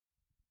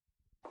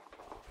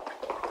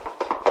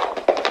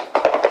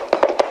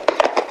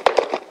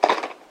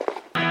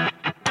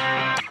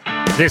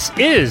This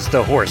is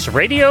the Horse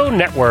Radio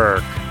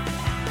Network.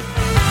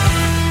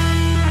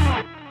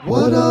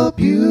 What a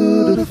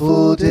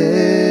beautiful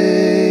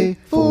day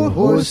for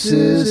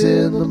horses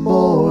in the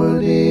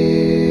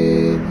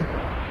morning.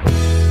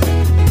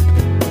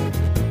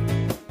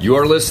 You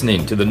are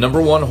listening to the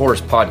 #1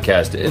 horse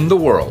podcast in the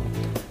world.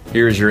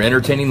 Here is your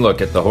entertaining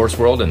look at the horse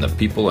world and the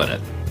people in it.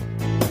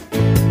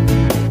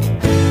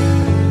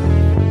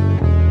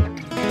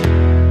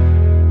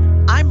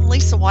 I'm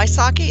Lisa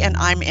Wysocki, and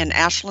I'm in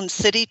Ashland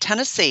City,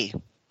 Tennessee.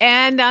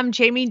 And I'm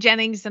Jamie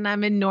Jennings, and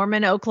I'm in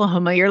Norman,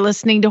 Oklahoma. You're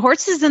listening to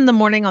Horses in the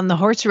Morning on the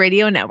Horse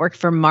Radio Network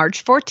for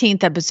March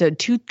 14th, episode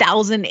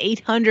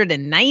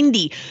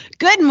 2890.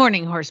 Good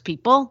morning, horse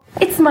people.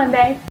 It's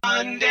Monday.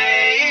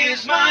 Monday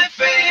is my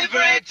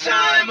favorite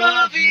time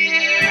of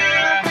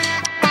year.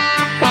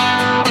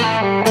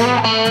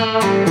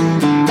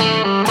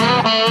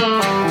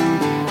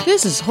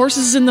 This is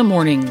Horses in the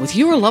Morning with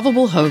your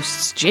lovable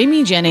hosts,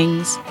 Jamie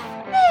Jennings.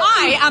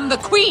 I am the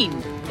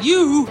queen.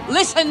 You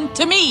listen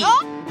to me.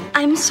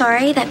 I'm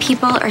sorry that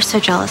people are so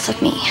jealous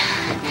of me,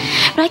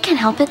 but I can't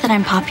help it that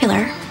I'm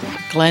popular.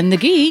 Glenn the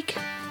Geek.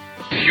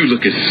 You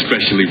look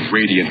especially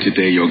radiant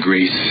today, Your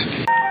Grace.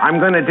 I'm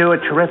going to do a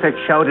terrific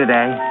show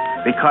today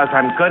because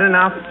I'm good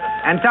enough,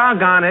 and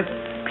doggone it,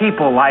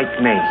 people like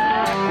me.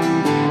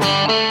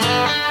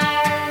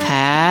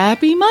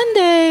 Happy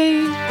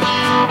Monday.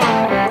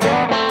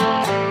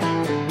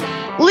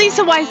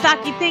 Lisa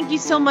Wysocki, thank you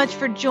so much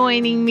for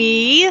joining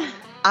me.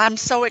 I'm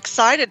so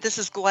excited. This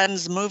is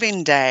Glenn's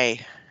moving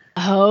day.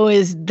 Oh,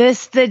 is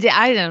this the day?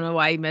 I don't know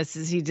why he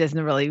misses. He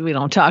doesn't really, we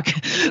don't talk.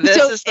 This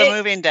is the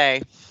moving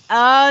day.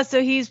 Oh,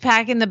 so he's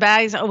packing the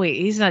bags. Oh,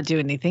 wait, he's not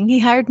doing anything. He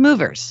hired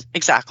movers.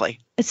 Exactly.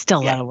 It's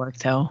still a lot of work,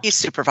 though. He's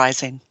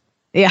supervising.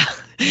 Yeah.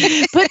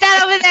 Put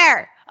that over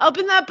there.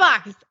 Open that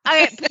box.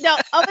 Okay, no,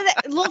 over there.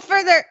 A little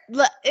further.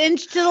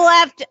 Inch to the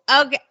left.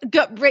 Okay,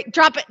 go, right,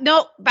 drop it.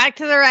 No, back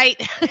to the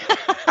right.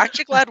 Aren't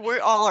you glad we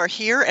all are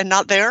here and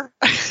not there?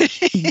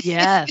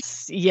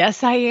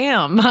 Yes, I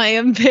am. I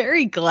am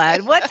very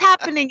glad. What's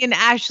happening in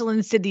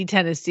Ashland City,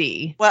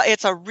 Tennessee? Well,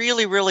 it's a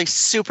really, really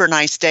super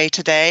nice day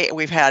today.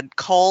 We've had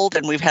cold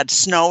and we've had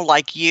snow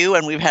like you,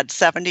 and we've had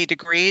 70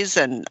 degrees,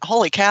 and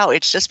holy cow,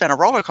 it's just been a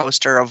roller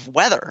coaster of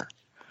weather.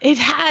 It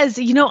has.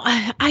 You know,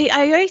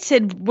 I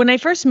said when I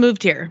first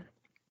moved here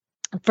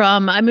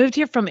from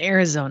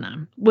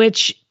Arizona,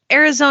 which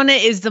Arizona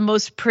is the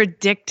most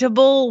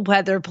predictable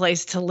weather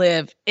place to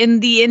live in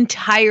the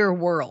entire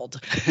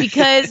world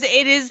because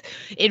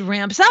it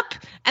ramps up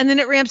and then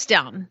it ramps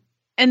down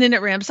and then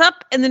it ramps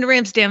up and then it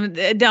ramps down.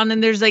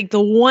 And there's like the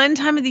one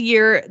time of the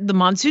year, the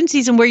monsoon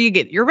season, where you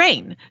get your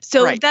rain.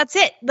 So That's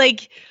it.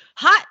 Like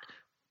hot,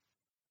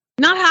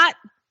 not hot.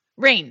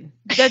 Rain.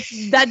 That's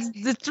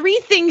the three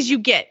things you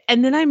get.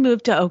 And then I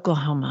moved to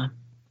Oklahoma.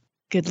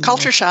 Good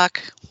culture Lord.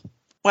 shock.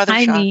 Weather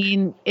shock. I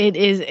mean, it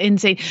is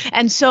insane.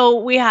 And so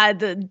we had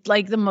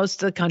the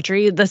most of the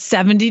country, the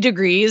 70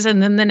 degrees,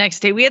 and then the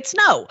next day we had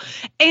snow.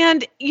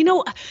 And you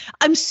know,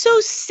 I'm so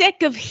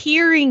sick of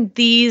hearing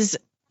these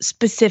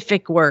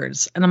specific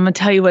words. And I'm going to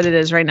tell you what it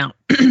is right now.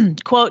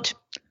 Quote,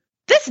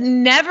 "This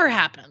never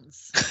happens."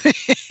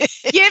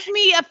 Give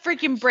me a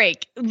freaking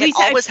break. It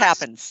always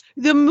happens.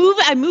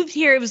 I moved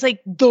here. It was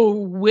like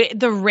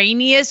the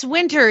rainiest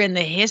winter in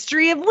the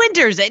history of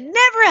winters. It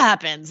never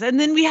happens. And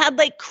then we had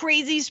like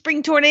crazy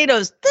spring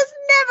tornadoes. This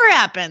never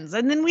happens.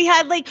 And then we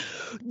had like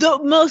the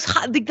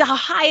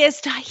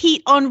highest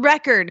heat on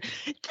record.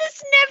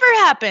 This never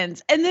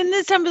happens. And then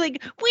this time we're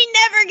like, we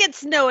never get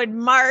snow in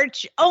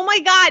March. Oh my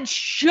God,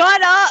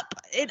 shut up.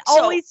 It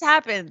always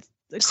happens.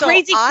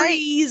 Crazy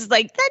freeze,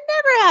 like that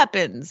never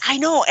happens. I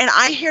know, and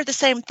I hear the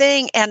same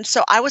thing. And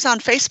so I was on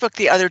Facebook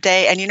the other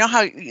day, and you know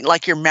how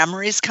like your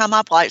memories come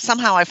up? Like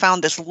somehow I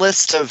found this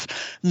list of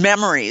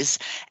memories,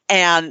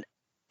 and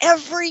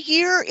every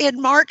year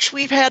in March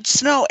we've had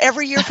snow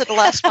every year for the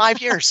last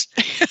 5 years.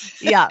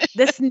 Yeah,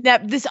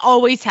 this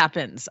always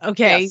happens.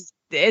 Okay. Yes.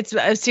 It's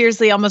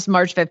seriously almost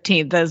March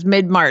 15th. That's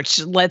mid-March.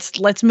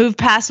 Let's move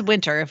past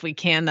winter if we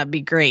can. That'd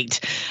be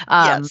great.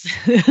 Yes.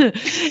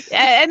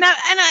 and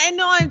I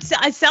know I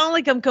sound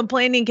like I'm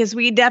complaining because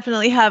we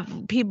definitely have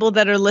people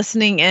that are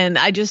listening. And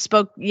I just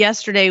spoke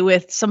yesterday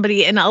with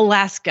somebody in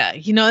Alaska.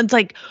 You know, it's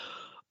like,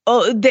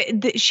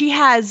 she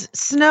has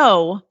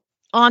snow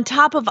on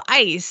top of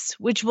ice,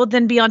 which will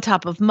then be on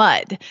top of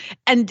mud.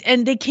 And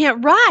they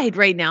can't ride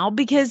right now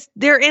because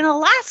they're in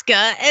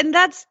Alaska, and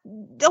that's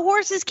the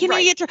horses can't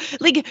get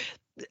like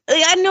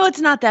I know it's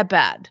not that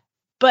bad,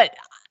 but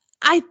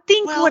I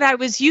think what I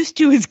was used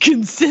to is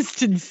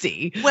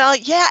consistency. Well,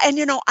 yeah, and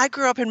you know, I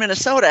grew up in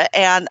Minnesota,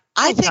 and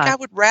I think I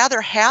would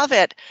rather have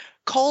it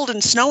cold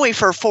and snowy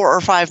for 4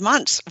 or 5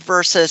 months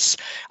versus,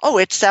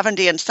 it's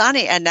 70 and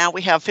sunny, and now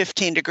we have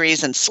 15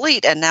 degrees and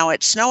sleet, and now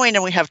it's snowing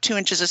and we have 2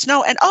 inches of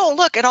snow, and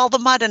look at all the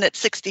mud and it's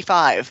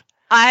 65.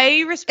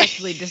 I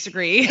respectfully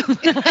disagree.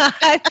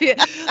 Like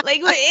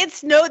it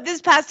snowed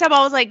this past time.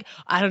 I was like,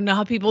 I don't know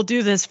how people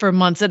do this for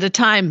months at a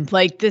time.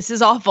 Like, this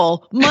is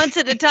awful. Months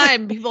at a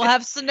time, people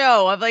have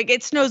snow. I'm like,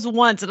 it snows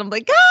once. And I'm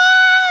like,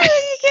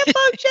 You can't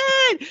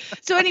function.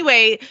 So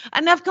anyway,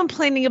 enough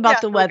complaining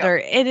about the weather.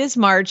 It is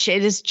March.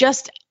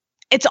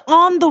 It's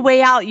on the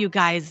way out, you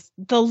guys.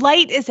 The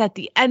light is at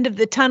the end of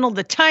the tunnel.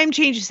 The time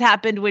change has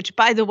happened, which,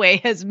 by the way,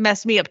 has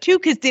messed me up too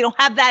because they don't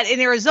have that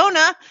in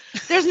Arizona.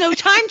 There's no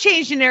time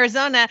change in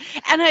Arizona.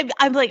 And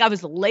I'm like, I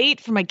was late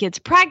for my kids'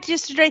 practice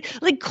yesterday.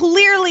 Like,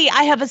 clearly,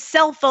 I have a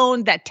cell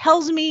phone that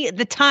tells me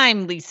the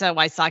time, Lisa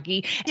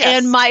Wysocki. Yes.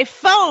 And my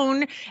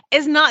phone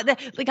is not that.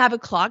 Like, I have a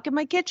clock in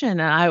my kitchen,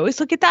 and I always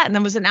look at that, and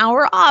then it was an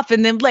hour off.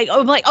 And then, I'm like,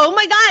 oh my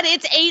God,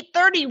 it's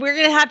 8:30. We're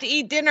gonna have to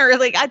eat dinner.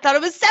 Like, I thought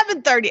it was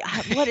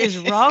 7:30. What is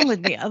wrong with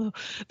me?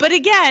 But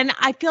again,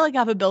 I feel like I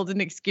have a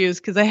built-in excuse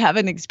because I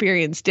haven't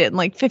experienced it in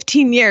like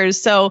 15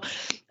 years. So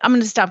I'm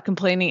going to stop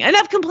complaining.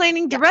 Enough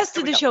complaining. The rest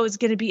of the show is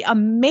going to be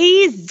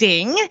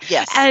amazing.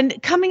 Yes.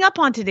 And coming up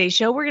on today's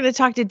show, we're going to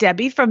talk to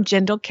Debbie from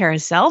Jindal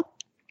Carousel.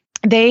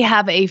 They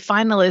have a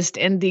finalist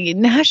in the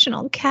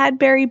National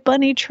Cadbury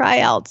Bunny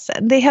Tryouts,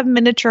 and they have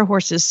miniature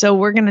horses. So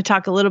we're going to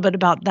talk a little bit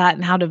about that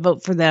and how to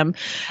vote for them.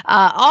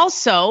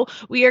 Also,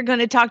 we are going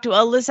to talk to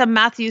Alyssa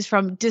Matthews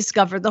from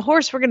Discover the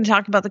Horse. We're going to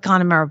talk about the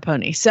Connemara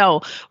pony.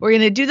 So we're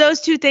going to do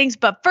those two things.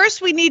 But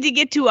first, we need to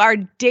get to our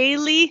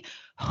daily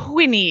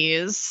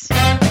whinnies.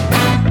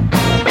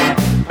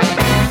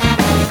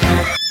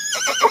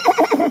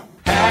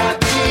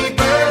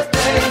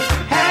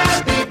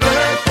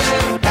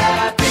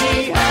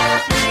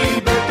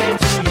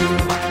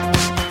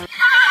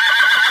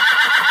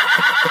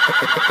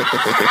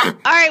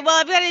 All right, well,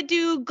 I've got to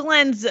do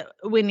Glenn's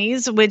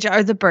whinnies, which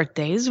are the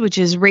birthdays, which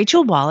is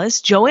Rachel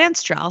Wallace, Joanne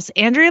Strauss,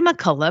 Andrea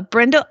McCullough,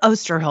 Brenda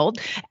Osterholt,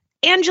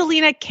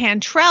 Angelina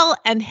Cantrell,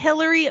 and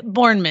Hillary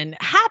Bornman.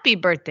 Happy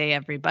birthday,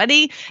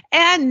 everybody.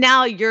 And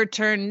now your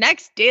turn.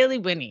 Next Daily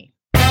Whinnie.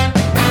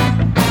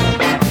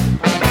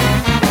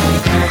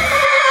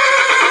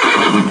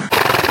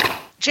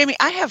 Jamie,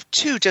 I have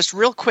two just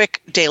real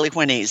quick daily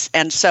whinnies.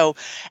 And so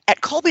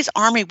at Colby's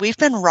Army, we've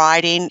been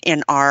riding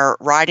in our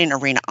riding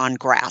arena on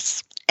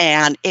grass.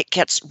 And it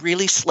gets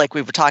really slick.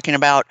 We were talking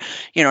about,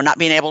 not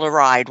being able to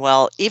ride.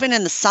 Well, even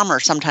in the summer,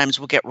 sometimes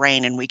we'll get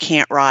rain and we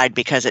can't ride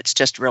because it's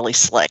just really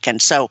slick.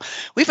 And so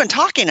we've been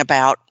talking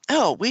about,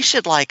 we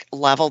should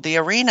level the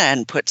arena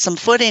and put some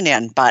footing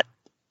in, but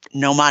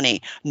no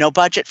money, no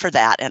budget for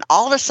that. And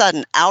all of a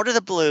sudden, out of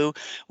the blue,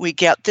 we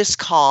get this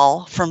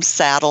call from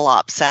Saddle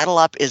Up. Saddle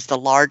Up is the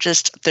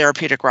largest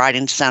therapeutic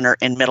riding center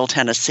in Middle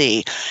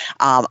Tennessee.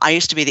 I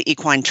used to be the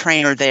equine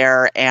trainer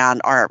there,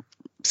 and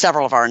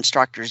several of our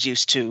instructors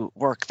used to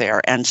work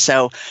there. And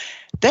so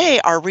they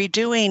are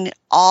redoing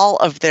all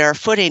of their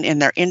footing in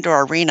their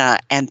indoor arena,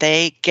 and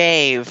they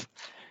gave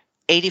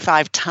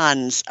 85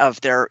 tons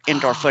of their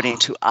indoor footing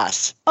to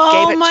us.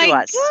 Oh my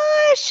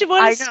gosh,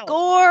 what a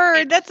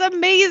score. That's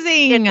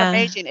amazing. It's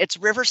amazing. It's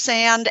river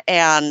sand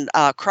and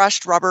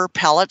crushed rubber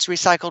pellets,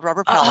 recycled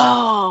rubber pellets.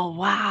 Oh,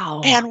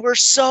 wow. And we're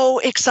so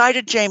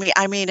excited, Jamie.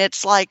 I mean,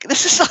 this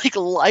is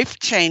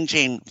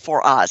life-changing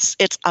for us.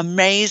 It's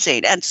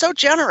amazing and so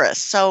generous.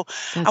 So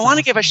I want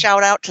to give a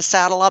shout out to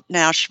Saddle Up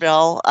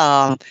Nashville.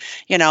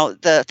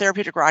 The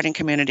therapeutic riding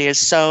community is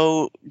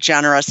so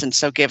generous and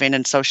so giving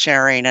and so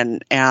sharing.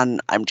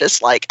 And I'm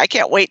just I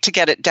can't wait to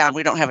get it down.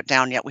 We don't have it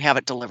down yet. We have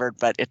it delivered,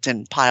 but it's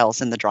in piles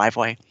in the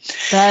driveway.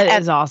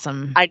 That is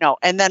awesome. I know.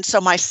 And then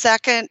so my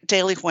second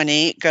daily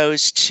whinnie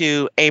goes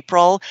to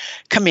April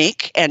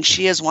Kamik, and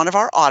she is one of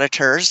our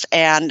auditors.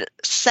 And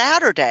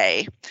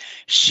Saturday,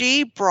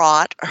 she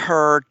brought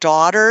her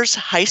daughter's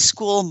high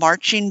school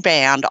marching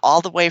band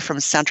all the way from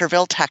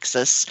Centerville,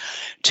 Texas,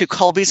 to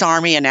Colby's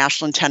Army in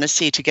Ashland,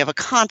 Tennessee to give a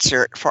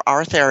concert for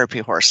our therapy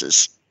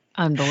horses.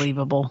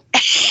 Unbelievable.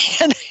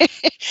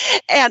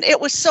 And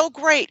it was so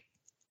great.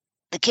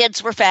 The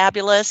kids were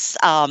fabulous.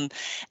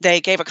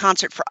 They gave a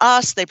concert for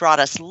us. They brought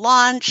us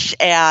lunch.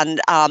 And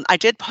I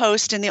did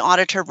post in the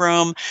auditor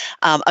room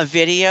a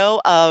video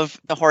of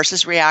the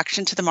horses'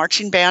 reaction to the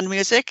marching band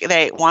music.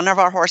 One of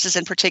our horses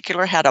in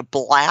particular had a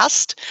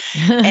blast.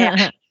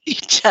 And he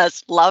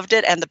just loved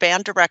it. And the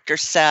band director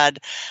said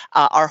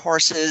our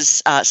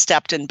horses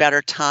stepped in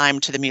better time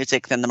to the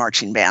music than the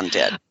marching band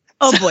did.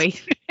 Oh boy,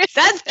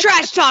 that's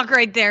trash talk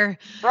right there.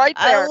 Right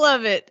there. I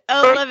love it.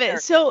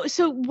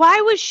 So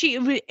why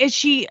is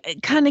she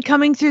kind of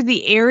coming through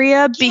the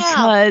area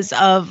because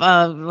of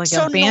a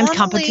band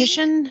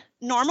competition?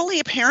 Normally,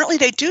 apparently,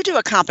 they do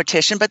a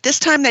competition, but this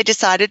time they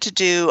decided to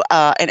do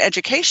an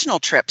educational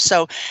trip.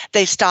 So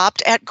they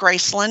stopped at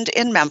Graceland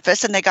in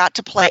Memphis, and they got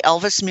to play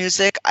Elvis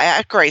music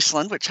at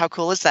Graceland, which how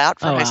cool is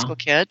that for high school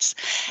kids?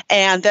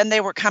 And then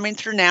they were coming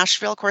through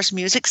Nashville, of course,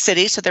 Music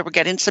City, so they were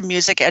getting some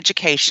music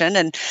education.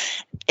 And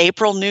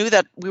April knew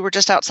that we were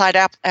just outside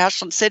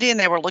Ashland City, and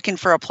they were looking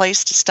for a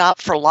place to stop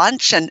for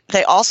lunch. And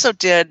they also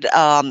did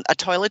a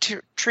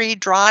toiletry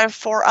drive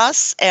for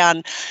us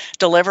and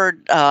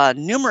delivered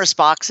numerous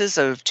boxes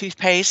of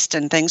toothpaste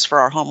and things for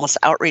our homeless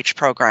outreach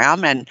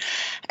program. And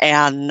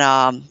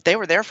they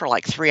were there for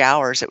 3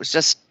 hours. It was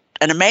just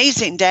an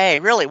amazing day,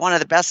 really one of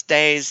the best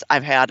days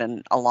I've had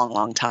in a long,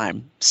 long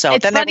time. So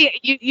it's funny.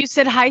 You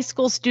said high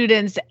school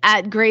students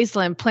at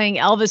Graceland playing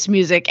Elvis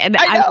music, and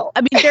I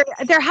mean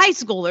they're high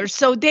schoolers,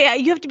 so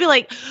you have to be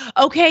like,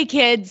 okay,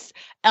 kids.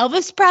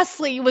 Elvis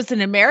Presley was an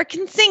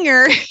American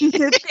singer in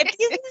the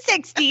 50s and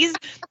 60s.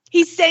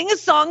 He sang a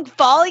song,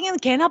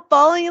 Can't Help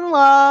Falling in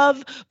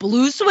Love,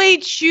 Blue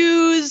Suede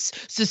Shoes,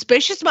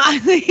 Suspicious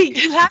Smiley.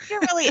 You have to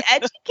really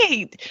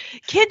educate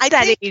kids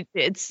that age.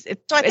 I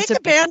think the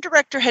band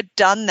director had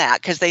done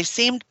that because they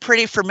seemed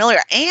pretty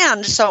familiar.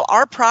 And so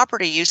our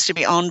property used to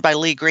be owned by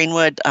Lee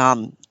Greenwood,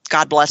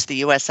 God Bless the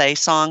USA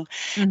song.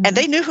 Mm-hmm. And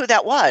they knew who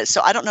that was.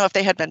 So I don't know if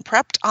they had been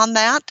prepped on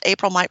that.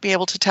 April might be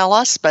able to tell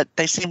us, but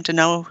they seemed to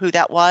know who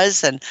that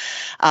was. And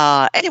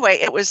anyway,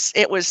 it was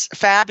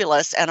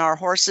fabulous. And our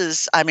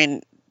horses, I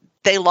mean,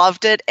 they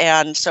loved it.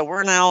 And so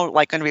we're now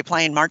like going to be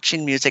playing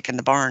marching music in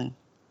the barn.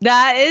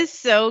 That is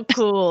so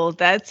cool.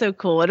 That's so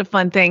cool. What a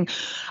fun thing.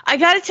 I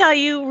got to tell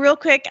you real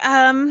quick.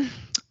 I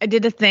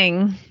did a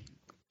thing.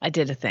 I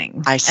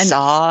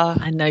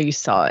know you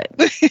saw it.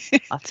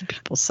 Lots of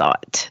people saw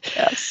it.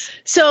 Yes.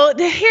 So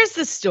here's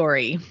the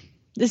story.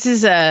 This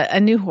is a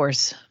new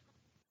horse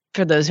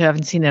for those who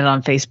haven't seen it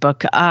on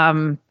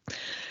Facebook.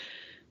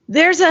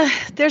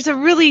 There's a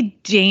really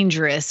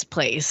dangerous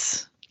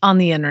place on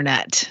the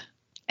internet,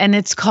 and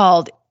it's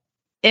called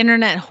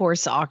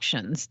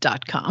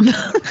internethorseauctions.com. And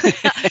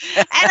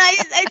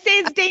I say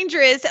it's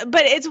dangerous,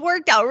 but it's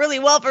worked out really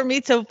well for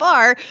me so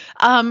far.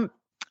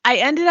 I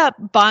ended up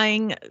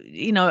buying,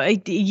 a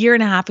year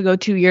and a half ago,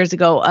 2 years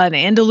ago, an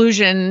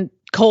Andalusian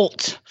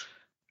colt.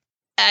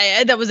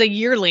 That was a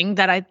yearling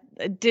that I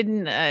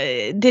didn't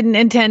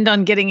intend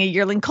on getting a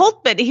yearling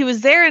colt, but he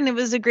was there and it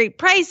was a great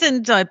price.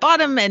 And so I bought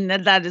him, and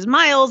that is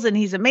Miles, and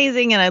he's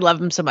amazing. And I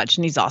love him so much,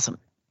 and he's awesome.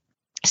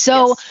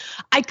 So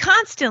yes. I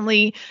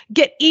constantly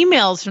get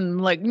emails from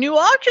like new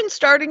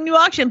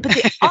auction, but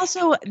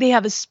they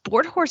have a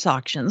sport horse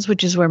auctions,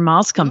 which is where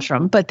Miles comes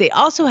from. But they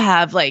also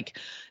have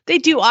they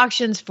do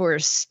auctions for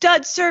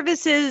stud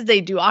services.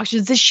 They do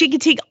auctions. The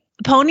Chicoutimi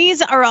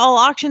ponies are all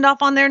auctioned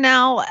off on there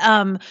now.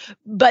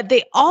 But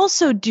they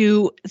also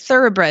do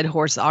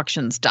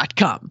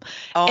thoroughbredhorseauctions.com.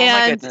 Oh,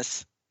 my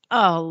goodness.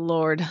 Oh,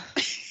 Lord.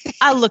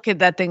 I look at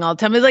that thing all the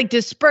time. It's like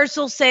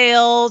dispersal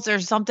sales or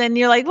something.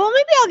 You're like, well,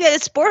 maybe I'll get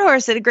a sport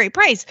horse at a great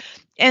price.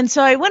 And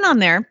so I went on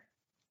there.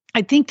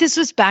 I think this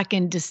was back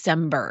in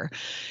December,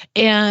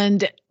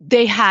 and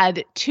they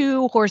had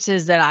two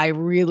horses that I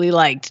really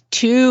liked,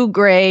 two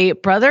gray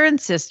brother and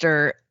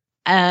sister.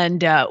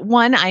 And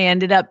one I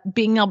ended up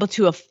being able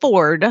to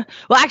afford.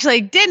 Well, actually,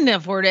 I didn't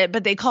afford it,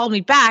 but they called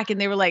me back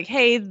and they were like,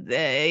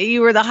 hey,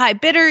 you were the high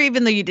bidder,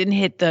 even though you didn't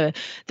hit the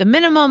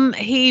minimum,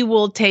 he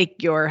will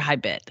take your high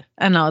bid.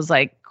 And I was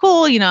like,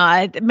 cool.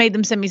 I made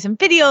them send me some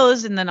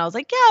videos, and then I was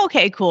like, yeah,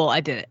 okay, cool. I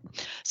did it.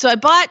 So I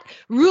bought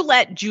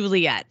Roulette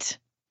Juliet.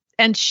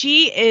 And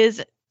she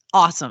is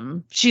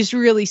awesome. She's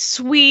really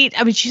sweet.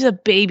 I mean, she's a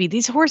baby.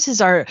 These horses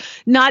are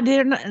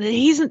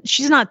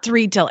she's not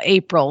 3 till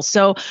April.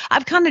 So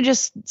I've kind of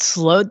just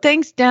slowed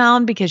things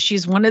down because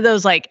she's one of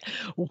those,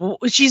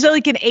 she's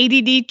like an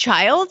ADD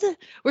child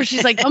where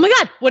she's like, oh my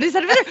God, what is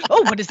that over there?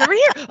 Oh, what is that over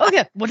here?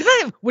 Okay. What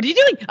are you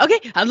doing?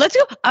 Okay. Let's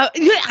go. I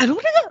don't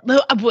want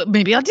to go.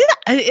 Maybe I'll do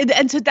that.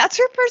 And so that's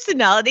her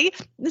personality.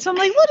 So I'm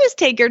like, we'll just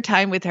take your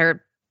time with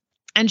her.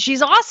 And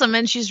she's awesome,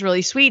 and she's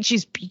really sweet.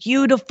 She's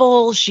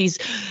beautiful. She's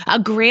a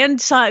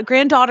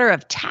granddaughter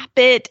of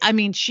Tappet. I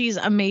mean, she's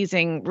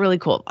amazing, really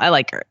cool. I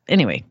like her.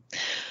 Anyway,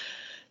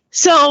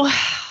 so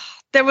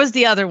there was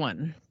the other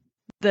one,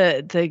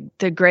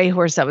 the gray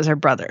horse that was her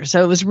brother.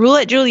 So it was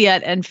Roulette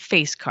Juliet and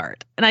Face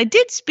Card. And I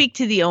did speak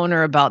to the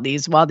owner about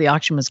these while the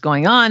auction was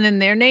going on,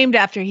 and they're named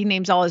after, he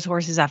names all his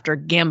horses after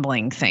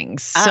gambling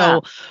things.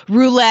 So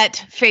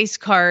Roulette, Face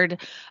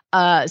Card.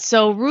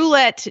 So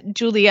Roulette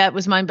Juliet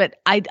was mine, but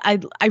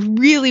I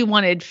really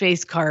wanted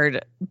Face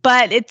Card,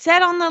 but it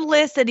said on the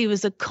list that he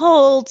was a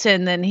colt,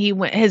 and then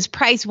his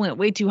price went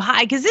way too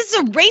high because this is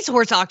a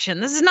racehorse auction.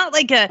 This is not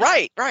like a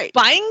right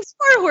buying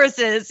sport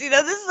horses. This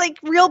is like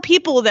real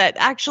people that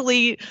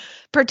actually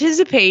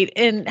participate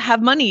and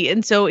have money.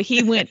 And so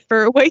he went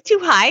for way too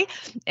high,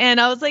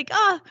 and I was like,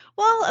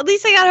 well, at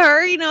least I got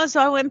her, so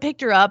I went and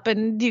picked her up,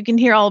 and you can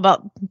hear all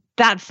about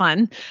that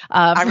fun.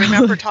 I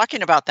remember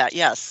talking about that.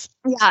 Yes.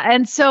 Yeah.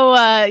 And so,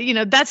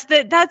 that's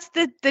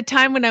the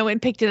time when I went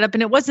and picked it up,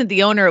 and it wasn't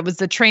the owner. It was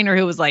the trainer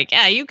who was like,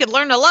 yeah, you could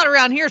learn a lot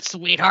around here,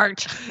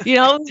 sweetheart. It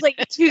was like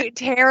too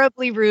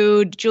terribly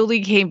rude.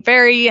 Julie came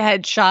very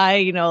head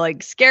shy,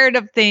 scared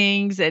of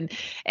things. And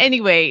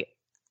anyway,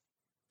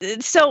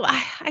 so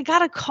I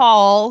got a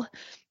call.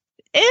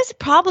 It was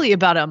probably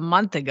about a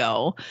month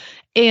ago,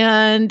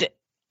 and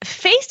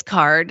Face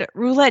Card,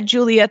 Roulette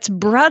Juliet's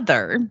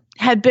brother,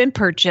 had been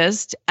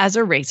purchased as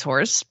a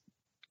racehorse,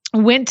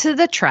 went to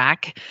the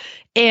track,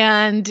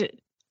 and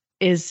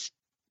is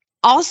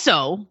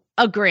also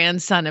a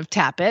grandson of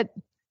Tappet.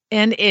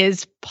 and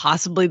is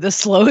possibly the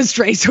slowest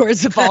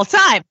racehorse of all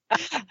time.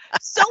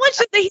 So much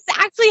that he's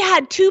actually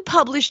had 2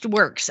 published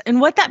works.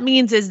 And what that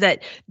means is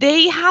that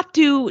they have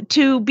to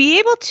be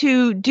able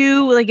to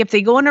do, like if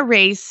they go in a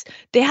race,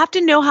 they have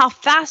to know how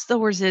fast the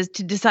horse is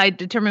to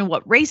determine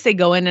what race they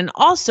go in, and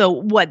also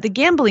what the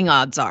gambling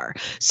odds are.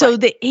 So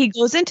that he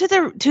goes into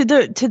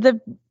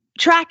the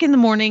track in the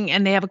morning,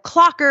 and they have a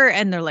clocker,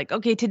 and they're like,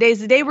 okay,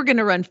 today's the day we're going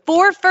to run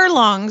 4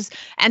 furlongs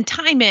and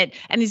time it.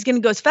 And he's going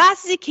to go as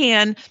fast as he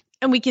can.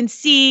 And we can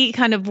see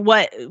kind of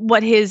what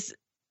his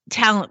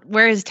talent,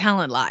 where his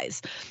talent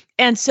lies.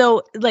 And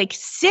so like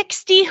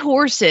 60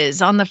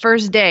 horses on the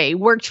first day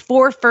worked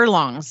 4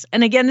 furlongs.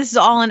 And again, this is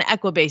all on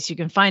Equibase. You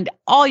can find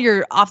all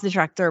your off the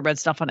track thoroughbred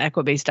stuff on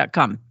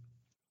equibase.com.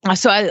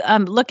 So I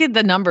look at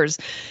the numbers,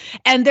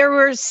 and there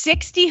were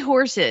 60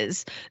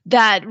 horses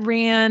that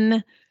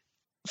ran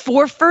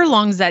 4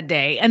 furlongs that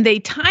day, and they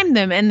timed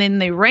them, and then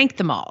they ranked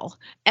them all,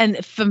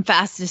 and from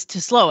fastest to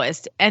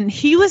slowest. And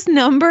he was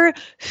number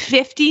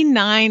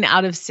 59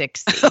 out of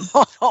 60.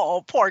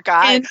 Oh, poor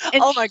guy. And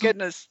oh my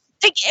goodness.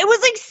 Like it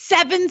was like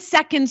 7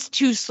 seconds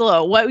too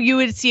slow, what you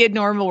would see a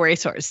normal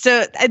racehorse.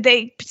 So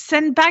they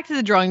send back to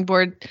the drawing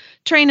board,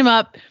 train him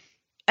up.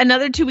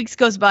 Another 2 weeks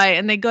goes by,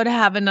 and they go to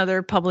have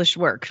another published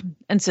work.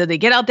 And so they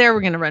get out there,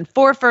 we're going to run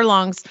 4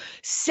 furlongs,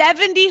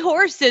 70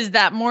 horses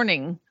that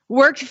morning.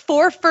 Worked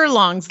 4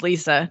 furlongs,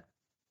 Lisa.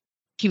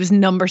 He was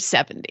number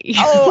 70.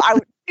 Oh, I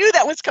knew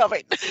that was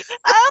coming.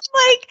 I'm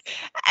like,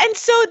 and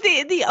so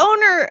the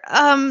owner,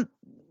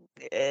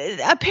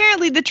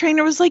 apparently the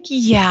trainer was like,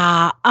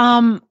 yeah,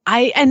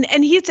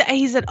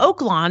 he's at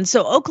Oaklawn,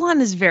 so Oaklawn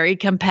is very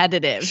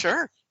competitive.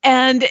 Sure.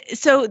 And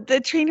so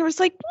the trainer was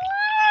like,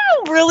 I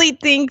don't really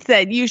think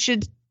that you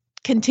should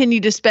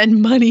continue to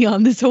spend money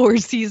on this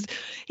horse. He's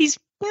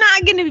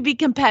not going to be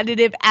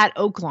competitive at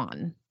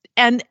Oaklawn.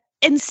 And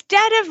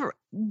instead of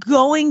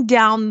going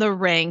down the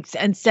ranks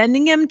and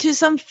sending him to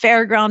some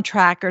fairground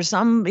track or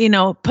some,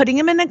 putting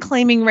him in a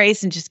claiming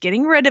race and just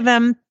getting rid of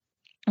him,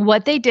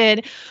 what they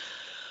did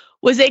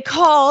was they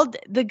called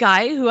the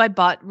guy who I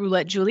bought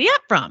Roulette Juliet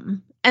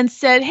from and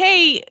said,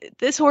 hey,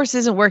 this horse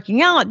isn't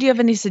working out. Do you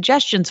have any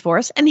suggestions for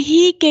us? And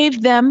he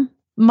gave them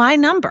my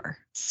number.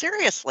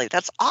 Seriously,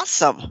 that's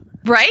awesome.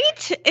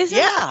 Right?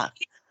 Yeah.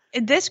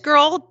 This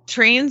girl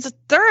trains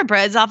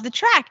thoroughbreds off the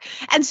track.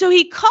 And so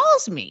he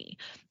calls me.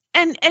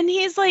 And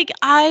he's like,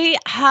 I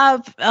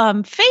have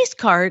face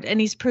card,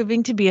 and he's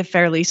proving to be a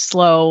fairly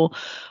slow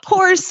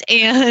horse,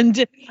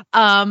 and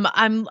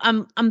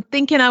I'm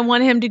thinking I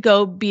want him to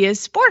go be a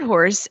sport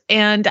horse,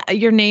 and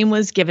your name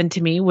was given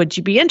to me. Would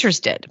you be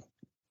interested?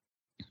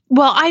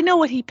 Well, I know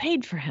what he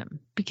paid for him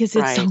because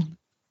it's on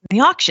the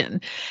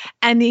auction,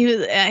 and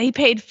he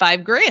paid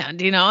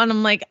 $5,000, and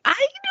I'm like, I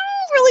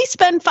don't really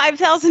spend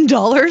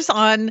 $5,000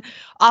 on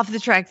off the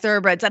track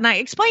thoroughbreds, and I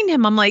explained to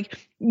him, I'm like,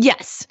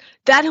 yes,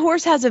 that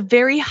horse has a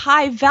very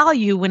high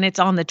value when it's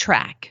on the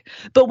track.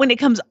 But when it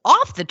comes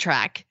off the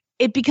track,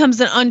 it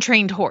becomes an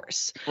untrained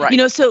horse.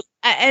 Right. So,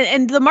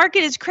 and the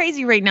market is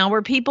crazy right now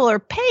where people are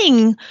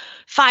paying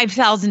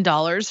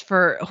 $5,000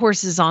 for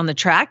horses on the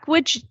track,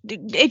 which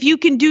if you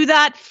can do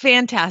that,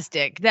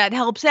 fantastic. That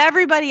helps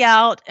everybody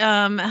out,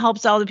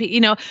 helps all the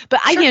people, but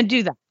I can't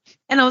do that.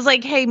 And I was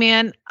like, hey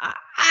man,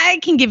 I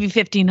can give you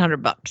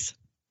 $1,500.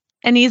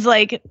 And he's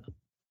like,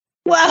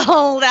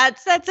 well,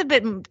 that's a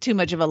bit too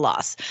much of a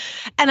loss.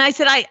 And I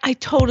said, I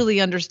totally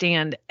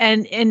understand.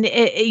 And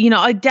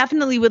I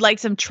definitely would like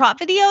some trot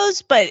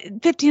videos, but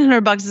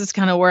 $1,500 is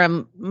kind of where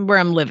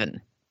I'm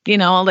living.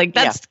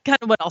 That's kind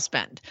of what I'll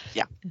spend.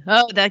 Yeah.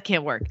 Oh, that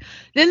can't work.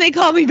 Then they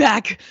call me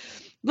back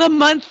the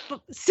month,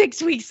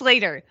 6 weeks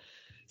later.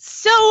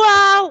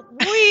 So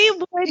we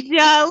would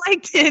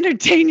like to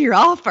entertain your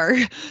offer.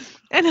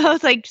 And I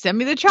was like, send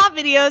me the trot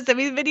videos. Send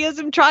me the videos of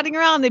him trotting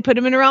around. They put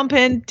him in a round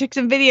pen, took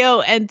some video,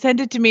 and sent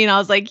it to me. And I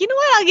was like, you know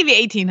what? I'll give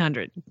you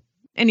 $1,800.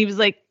 And he was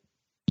like,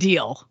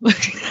 deal.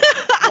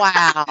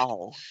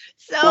 Wow.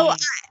 So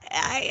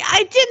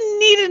I didn't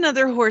need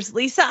another horse,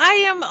 Lisa.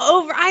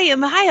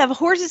 I have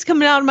horses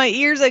coming out of my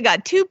ears. I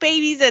got 2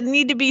 babies that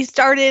need to be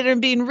started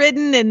and being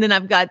ridden. And then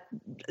I've got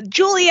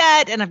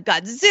Juliet, and I've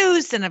got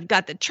Zeus, and I've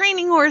got the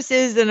training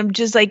horses. And I'm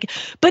just like,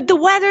 but the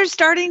weather's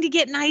starting to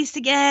get nice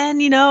again,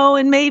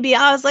 and maybe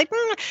I was like,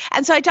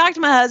 And so I talked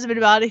to my husband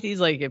about it. He's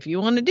like, if you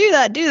want to do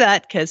that, do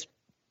that. Because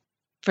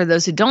for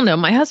those who don't know,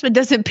 my husband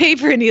doesn't pay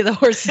for any of the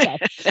horse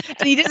stuff.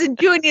 And he doesn't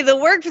do any of the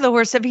work for the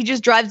horse stuff. He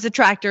just drives the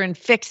tractor and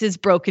fixes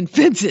broken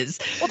fences.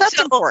 Well, that's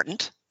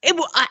important.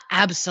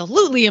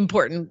 Absolutely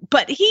important.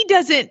 But he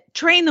doesn't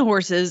train the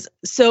horses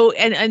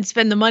and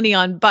spend the money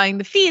on buying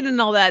the feed and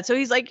all that. So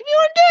he's like, if you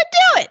want to do it,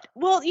 do it.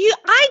 Well,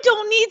 I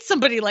don't need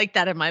somebody like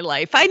that in my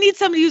life. I need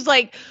somebody who's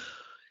like,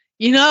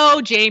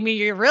 Jamie,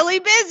 you're really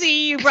busy.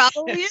 You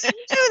probably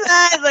shouldn't do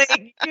that.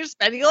 Like, you're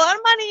spending a lot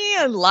of money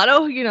and a lot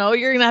of, you're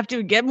going to have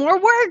to get more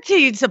work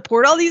to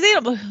support all these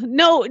animals.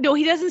 No,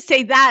 he doesn't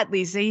say that,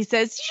 Lisa. He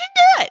says, you should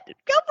do it.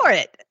 Go for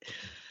it.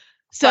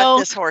 So but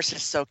this horse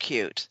is so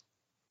cute.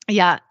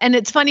 Yeah. And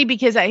it's funny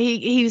because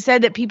he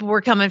said that people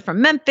were coming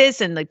from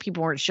Memphis and like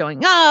people weren't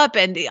showing up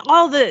and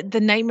all the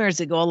nightmares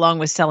that go along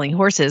with selling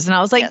horses. And I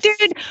was like,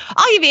 dude,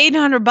 I'll give you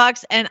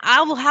 $800 and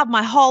I will have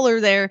my hauler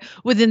there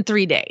within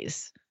 3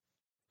 days.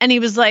 And he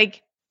was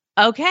like,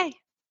 okay,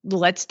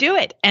 let's do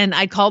it. And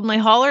I called my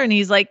hauler and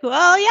he's like,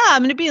 well, yeah,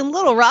 I'm going to be in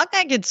Little Rock.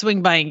 I could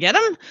swing by and get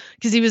him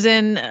because he was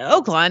in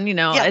Oakland,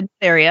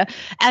 area.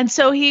 And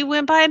so he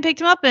went by and picked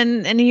him up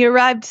and he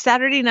arrived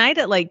Saturday night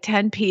at like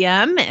 10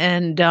 p.m.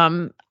 And,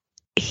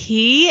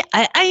 you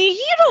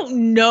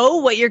don't know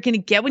what you're going to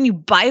get when you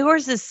buy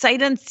horses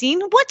sight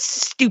unseen. What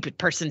stupid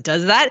person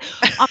does that?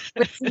 I'm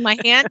raising my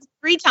hand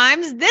 3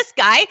 times. This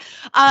guy,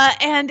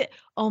 and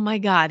oh my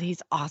God,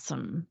 he's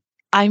awesome.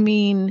 I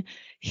mean,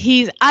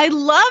 I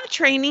love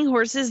training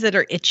horses that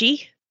are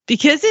itchy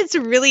because it's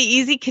really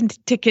easy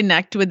to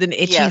connect with an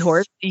itchy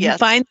horse. You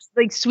find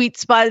like sweet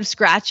spot of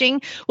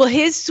scratching. Well,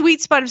 his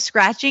sweet spot of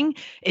scratching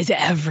is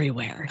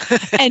everywhere,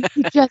 and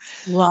he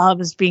just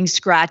loves being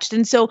scratched.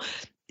 And so,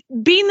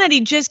 being that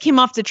he just came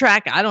off the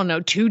track, I don't know,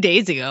 2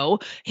 days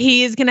ago,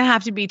 he is going to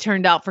have to be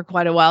turned out for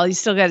quite a while. He's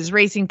still got his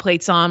racing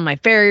plates on. My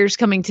farrier's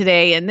coming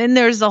today. And then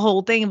there's the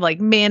whole thing of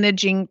like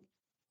managing.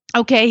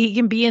 Okay, he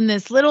can be in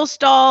this little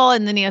stall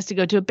and then he has to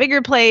go to a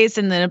bigger place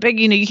and then a big,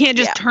 you can't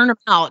just turn him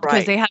out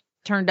because they have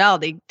turned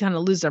out. They kind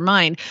of lose their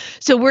mind.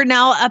 So we're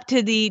now up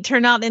to the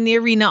turnout in the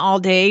arena all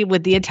day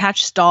with the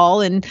attached stall.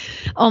 And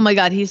oh my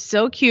God, he's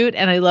so cute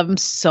and I love him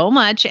so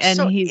much. And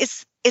so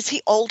is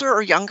he older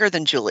or younger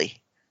than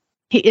Julie?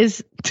 He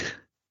is.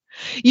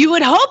 You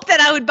would hope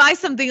that I would buy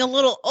something a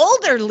little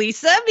older,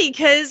 Lisa,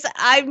 because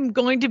I'm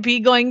going to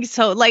be going.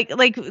 So like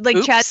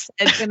Chad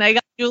said, when I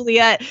got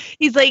Juliet,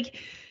 he's like,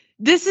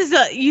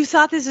 you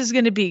thought this was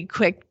going to be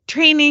quick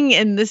training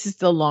and this is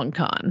the long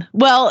con.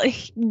 Well,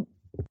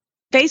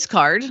 face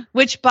card,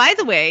 which by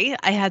the way,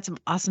 I had some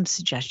awesome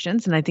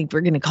suggestions and I think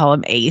we're going to call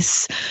him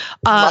Ace.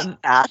 Love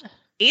that.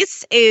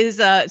 Ace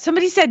is,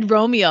 somebody said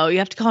Romeo. You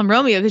have to call him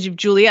Romeo because you have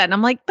Juliet. And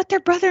I'm like, but they're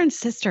brother and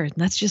sister. And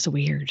that's just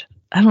weird.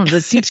 I don't know.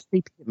 That seems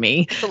creepy to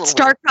me.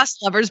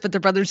 Star-crossed lovers, but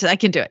they're brothers. I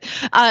can do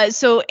it.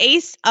 So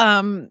Ace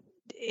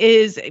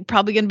is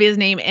probably going to be his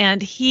name.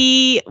 And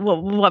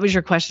what was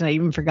your question? I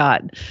even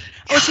forgot.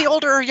 Was he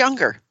older or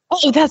younger?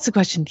 Oh, that's the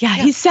question. Yeah.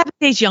 He's 7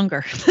 days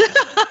younger.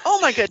 Oh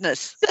my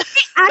goodness.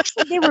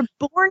 Actually, they were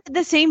born at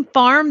the same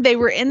farm. They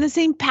were in the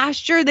same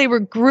pasture. They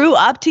grew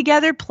up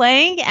together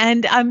playing.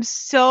 And I'm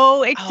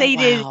so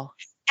excited. Oh, wow.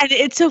 And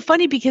it's so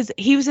funny because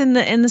he was in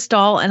the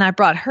stall and I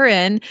brought her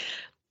in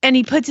and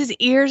he puts his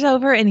ears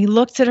over and he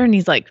looks at her and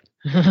he's like,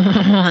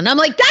 and I'm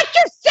like, that's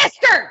your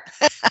sister.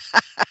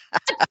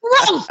 That's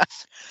gross.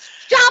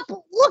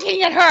 Stop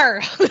looking at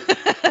her. So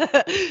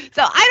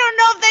I don't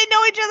know if they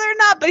know each other or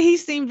not, but he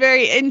seemed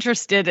very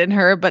interested in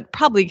her, but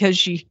probably because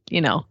she,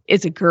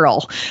 is a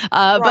girl.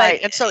 Right.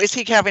 But, and so is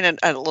he having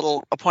a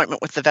little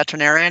appointment with the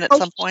veterinarian at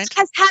some point? He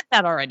has had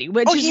that already,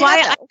 which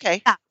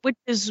which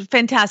is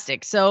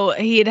fantastic. So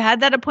he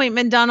had that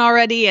appointment done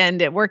already and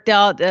it worked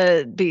out.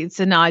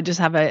 So now I just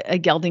have a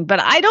gelding,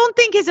 but I don't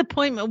think his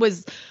appointment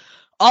was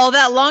all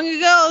that long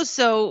ago.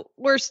 So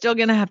we're still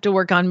going to have to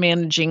work on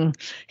managing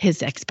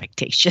his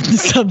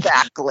expectations.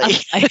 Exactly.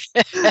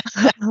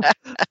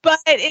 But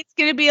it's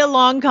going to be a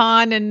long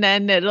con and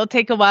then it'll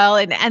take a while.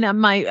 And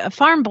my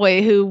farm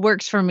boy who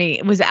works for me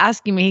was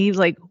asking me, he's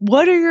like,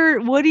 what are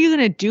you going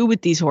to do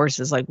with these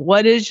horses? Like,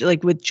 what is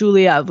like with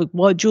Julia? Like,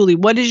 well, Julie,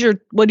 what are you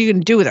going to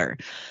do with her?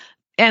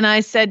 And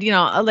I said,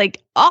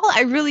 like all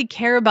I really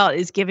care about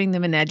is giving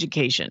them an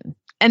education.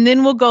 And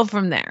then we'll go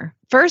from there.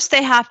 First,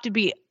 they have to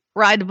be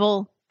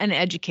rideable and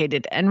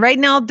educated. And right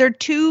now they're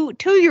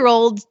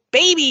two-year-old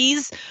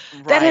babies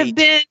that have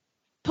been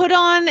put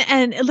on.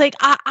 And like,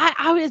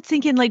 I was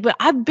thinking like, but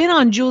I've been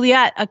on Julie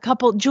a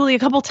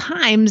couple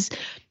times.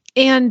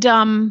 And,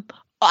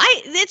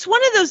 it's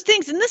one of those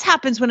things, and this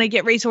happens when I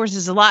get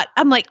racehorses a lot.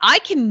 I'm like, I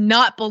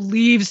cannot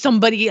believe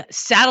somebody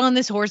sat on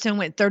this horse and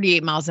went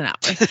 38 miles an hour.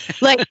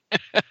 Like,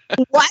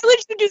 why would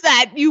you do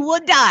that? You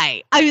would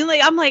die. I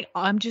mean,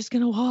 I'm just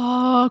going to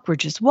walk. We're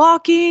just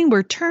walking.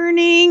 We're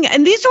turning.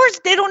 And these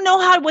horses, they don't know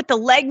what the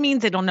leg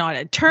means. They don't know how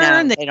to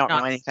turn. No, they don't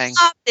know anything.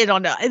 They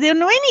don't know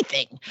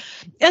anything.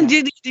 And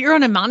you're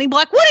on a mounting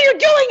block. What are you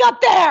doing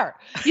up there?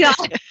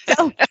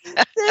 So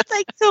there's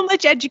like so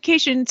much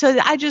education. So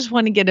I just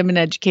want to get him an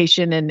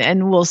education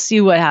and we'll see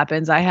what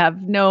happens. I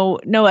have no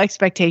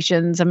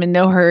expectations. I'm in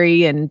no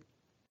hurry.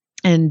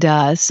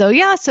 So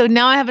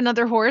now I have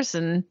another horse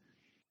and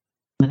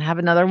I'm going to have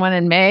another one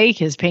in May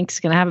because Pink's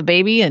going to have a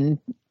baby and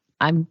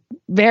I'm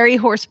very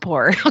horse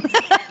poor.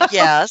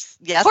 Yes.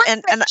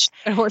 And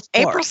horse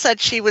April poor. said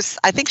she was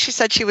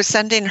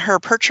sending her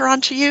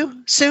percheron to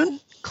you soon.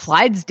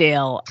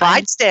 Clydesdale.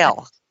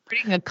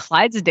 Putting a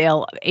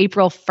Clydesdale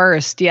April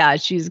 1st. Yeah,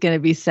 she's going to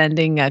be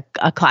sending a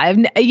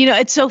Clyde.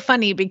 It's so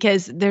funny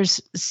because there's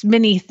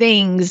many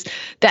things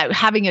that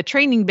having a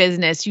training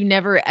business you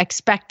never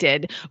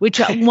expected, which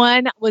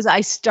one was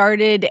I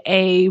started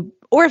a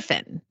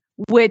orphan,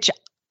 which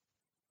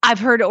I've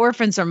heard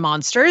orphans are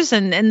monsters.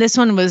 And this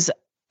one was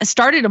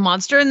started a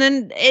monster and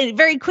then it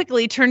very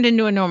quickly turned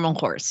into a normal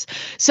horse.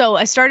 So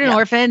I started an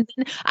orphan.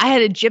 I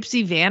had a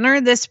gypsy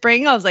vanner this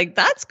spring. I was like,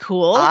 that's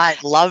cool. I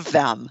love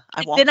them.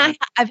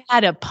 I've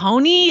had a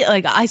pony.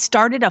 Like I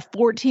started a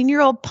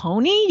 14-year-old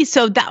pony.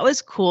 So that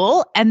was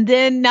cool. And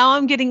then now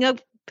I'm getting a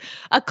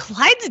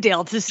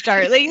Clydesdale to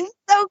start. Like it's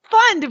so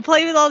fun to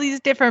play with all these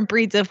different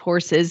breeds of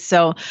horses.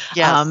 So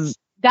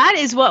that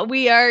is what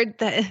we are.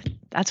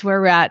 That's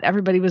where we're at.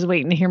 Everybody was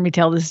waiting to hear me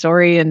tell this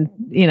story, and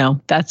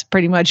that's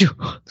pretty much it.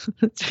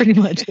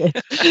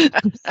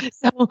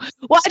 So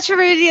watch our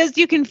videos.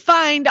 You can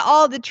find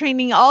all the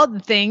training, all the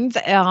things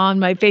on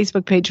my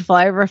Facebook page,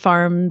 Flyover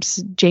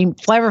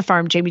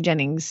Farm, Jamie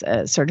Jennings,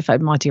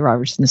 certified Monty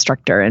Roberts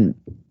instructor, and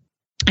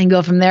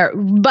go from there.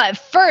 But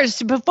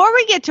first, before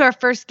we get to our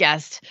first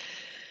guest,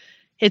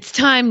 it's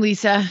time,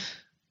 Lisa.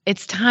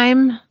 It's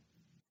time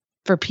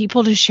for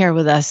people to share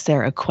with us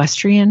their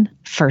equestrian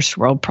first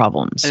world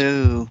problems.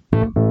 Ooh.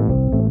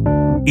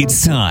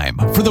 It's time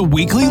for the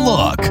weekly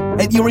look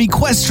at your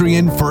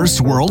equestrian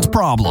first world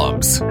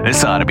problems.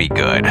 This ought to be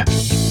good.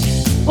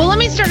 Well, let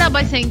me start out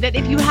by saying that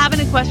if you have an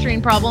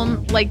equestrian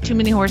problem, like too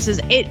many horses,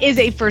 it is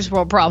a first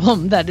world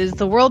problem. That is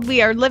the world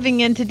we are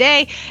living in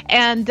today.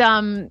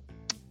 And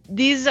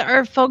these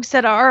are folks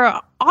that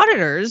are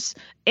auditors.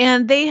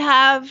 And they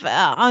have,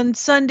 on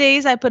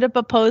Sundays, I put up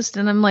a post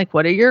and I'm like,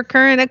 what are your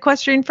current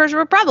equestrian first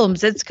world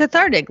problems? It's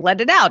cathartic.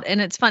 Let it out. And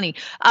it's funny.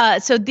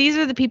 So these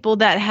are the people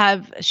that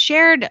have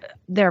shared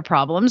their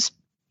problems.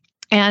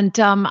 And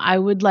I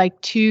would like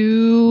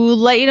to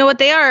let you know what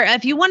they are.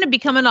 If you want to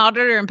become an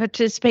auditor and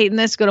participate in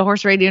this, go to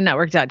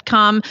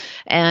horseradionetwork.com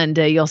and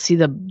you'll see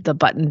the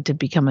button to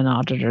become an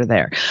auditor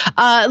there.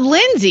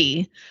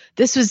 Lindsay,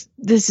 this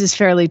is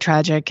fairly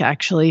tragic,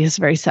 actually. It's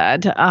very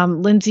sad.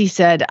 Lindsay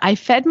said, I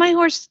fed my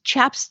horse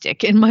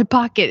chapstick in my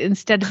pocket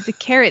instead of the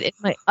carrot in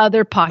my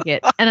other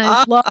pocket. And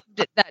I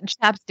loved that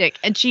chapstick.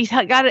 And she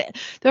got it,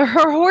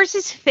 her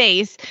horse's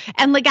face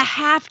and like a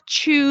half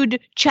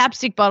chewed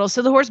chapstick bottle.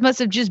 So the horse must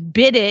have just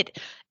bit it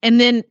and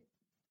then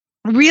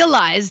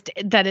realized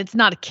that it's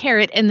not a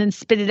carrot and then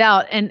spit it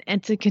out. And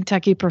it's a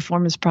Kentucky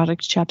Performance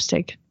Products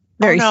chapstick.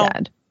 Very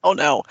sad. Oh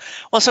no.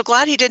 Well, so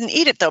glad he didn't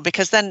eat it though,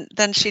 because then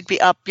she'd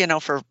be up,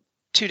 for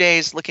 2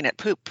 days looking at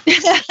poop.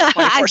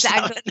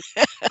 Exactly.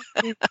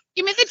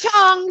 Give me the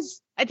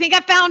tongs. I think I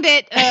found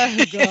it.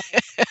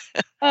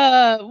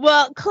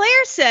 Well,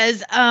 Claire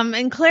says,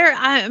 and Claire,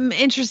 I'm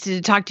interested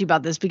to talk to you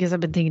about this because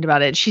I've been thinking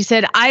about it. She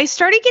said, I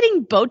started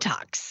getting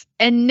Botox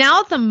and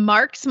now the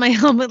marks my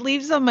helmet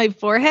leaves on my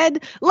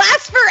forehead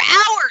last for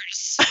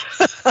hours.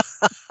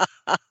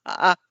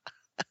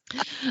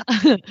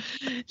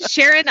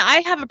 Sharon,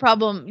 I have a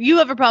problem. You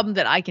have a problem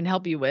that I can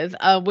help you with,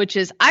 which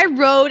is I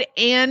rode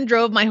and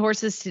drove my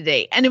horses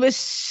today, and it was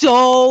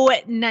so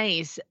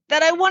nice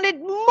that I wanted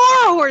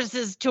more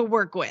horses to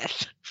work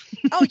with.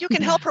 Oh, you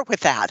can help her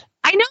with that.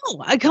 I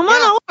know. Come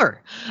on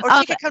over. Or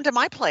she can come to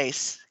my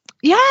place.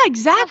 Yeah,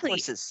 exactly.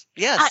 Horses.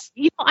 Yes.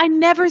 I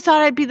never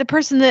thought I'd be the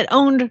person that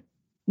owned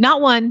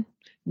not one,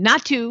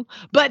 not two,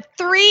 but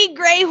 3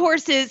 gray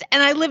horses,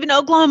 and I live in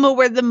Oklahoma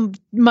where the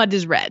mud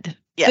is red.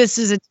 Yes. This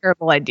is a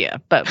terrible idea,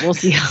 but we'll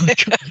see how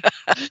it goes.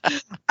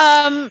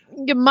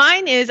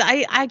 Mine is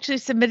I actually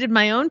submitted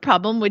my own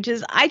problem, which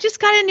is I just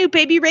got a new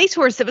baby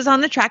racehorse that was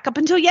on the track up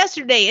until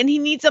yesterday, and he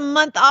needs a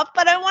month off,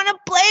 but I want to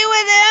play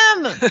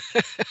with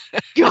him.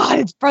 God,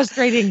 it's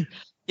frustrating.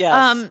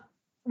 Yes.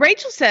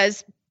 Rachel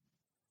says,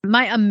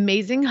 my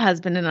amazing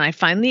husband and I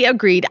finally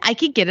agreed I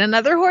could get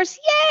another horse.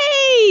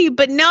 Yay!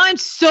 But now I'm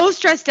so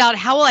stressed out.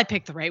 How will I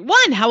pick the right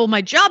one? How will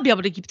my job be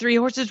able to keep 3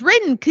 horses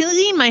ridden,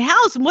 clean my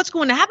house? And what's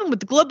going to happen with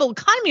the global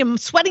economy? I'm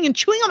sweating and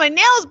chewing on my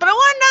nails, but I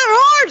want another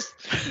horse.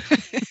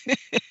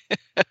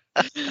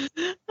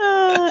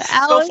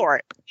 Go for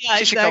it. Yeah,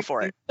 she should go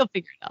for it. She'll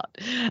figure it out.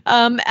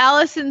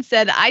 Allison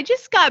said, I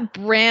just got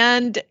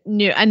brand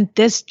new, and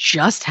this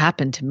just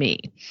happened to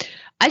me.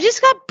 I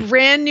just got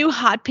brand new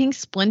hot pink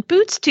splint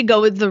boots to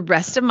go with the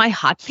rest of my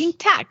hot pink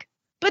tack,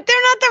 but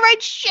they're not the right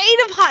shade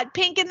of hot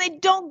pink and they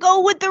don't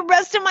go with the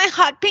rest of my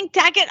hot pink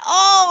tack at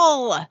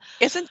all.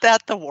 Isn't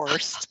that the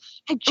worst?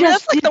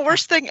 That's like the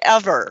worst thing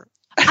ever.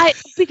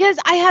 Because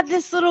I have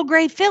this little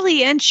gray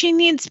filly and she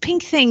needs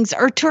pink things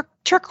or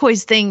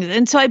turquoise things.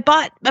 And so I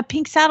bought a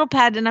pink saddle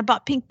pad and I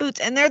bought pink boots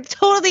and they're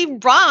totally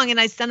wrong. And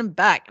I sent them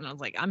back and I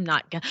was like,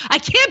 I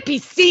can't be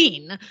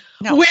seen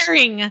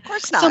wearing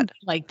something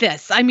like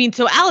this. I mean,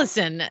 so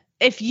Allison,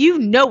 if you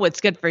know what's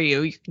good for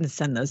you, you can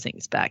send those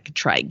things back and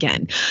try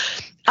again.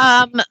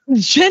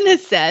 Jenna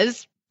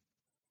says,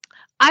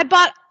 I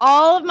bought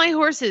all of my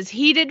horses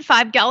heated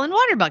 5-gallon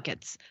water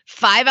buckets.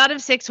 5 out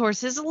of 6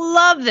 horses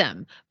love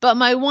them. But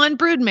my one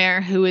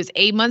broodmare, who is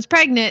 8 months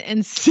pregnant,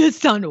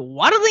 insists on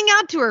waddling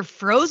out to her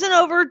frozen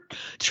over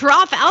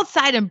trough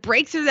outside and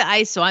break through the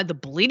ice. So I'm the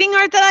bleeding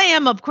heart that I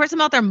am. Of course,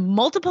 I'm out there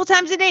multiple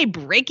times a day,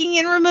 breaking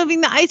and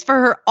removing the ice for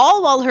her,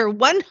 all while her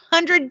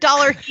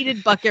 $100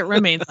 heated bucket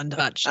remains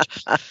untouched.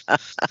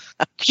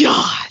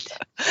 God.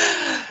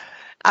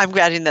 I'm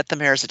betting that the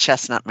mare is a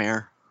chestnut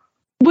mare.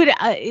 Would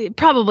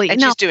probably.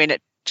 And she's doing it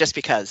just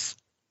because.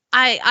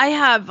 I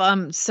have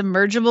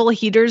submergible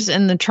heaters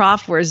in the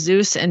trough where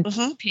Zeus and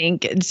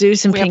Pink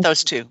have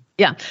those too.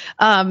 Yeah.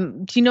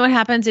 Do you know what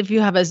happens if you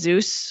have a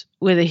Zeus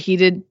with a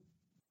heated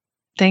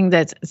thing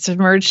that's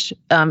submerged?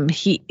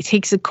 He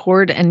takes a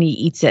cord and he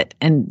eats it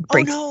and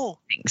breaks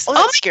things. Oh,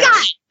 that's scary.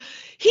 God.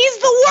 He's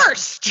the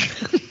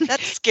worst.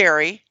 That's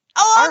scary.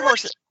 Our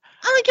horses.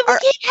 I'm like, we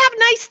can't have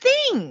nice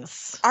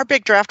things. Our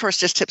big draft horse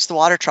just tips the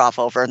water trough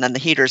over, and then the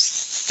heater's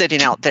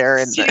sitting out there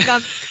and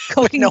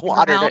with no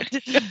water.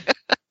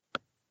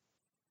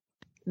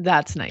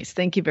 That's nice.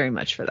 Thank you very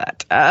much for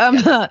that.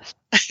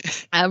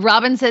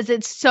 Robin says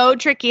it's so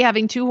tricky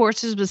having two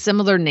horses with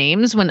similar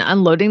names when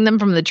unloading them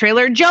from the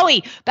trailer.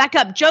 Joey, back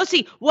up.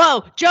 Josie,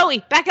 whoa.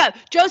 Joey, back up.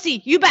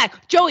 Josie, you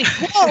back. Joey,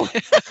 whoa.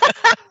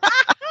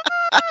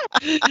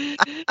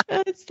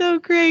 That's so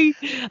great.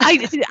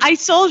 I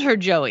sold her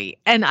Joey,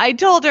 and I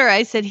told her,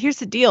 I said, here's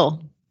the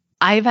deal.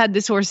 I've had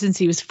this horse since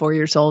he was 4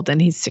 years old,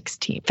 and he's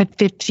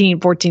 15,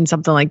 14,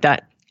 something like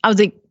that. I was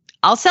like,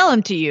 I'll sell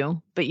him to you,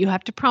 but you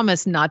have to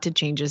promise not to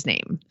change his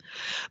name.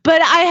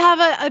 But I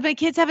have my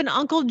kids have an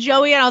Uncle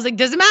Joey, and I was like,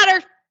 doesn't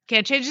matter.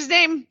 Can't change his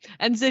name.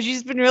 And so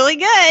she's been really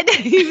good,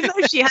 even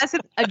though she has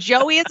a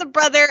Joey as a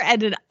brother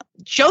and a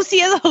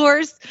Josie as a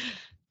horse.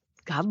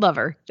 God love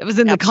her. That was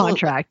in the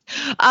contract.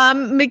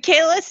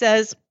 Michaela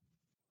says,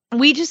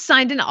 we just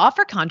signed an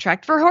offer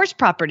contract for horse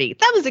property.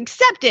 That was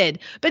accepted.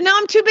 But now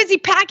I'm too busy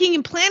packing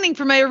and planning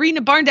for my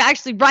arena barn to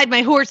actually ride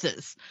my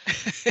horses.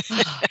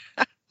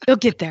 You'll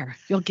get there.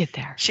 You'll get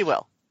there. She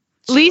will.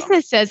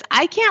 Lisa says,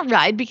 I can't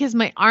ride because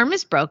my arm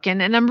is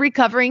broken and I'm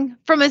recovering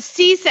from a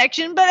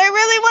C-section, but I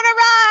really want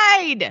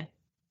to ride.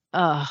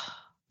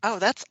 Oh,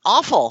 that's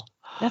awful.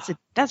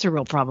 That's a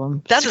real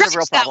problem. That is a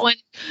real problem.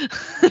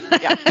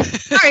 That one.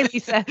 Sorry,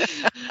 Lisa.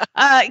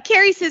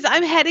 Carrie says,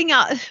 I'm heading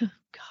out.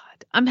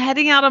 I'm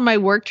heading out on my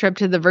work trip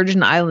to the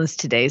Virgin Islands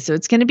today, so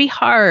it's going to be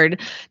hard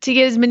to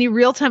get as many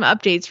real-time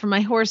updates from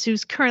my horse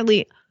who's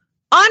currently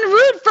en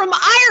route from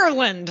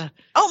Ireland.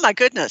 Oh, my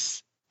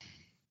goodness.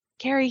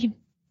 Carrie,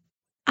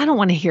 I don't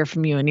want to hear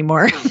from you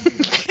anymore.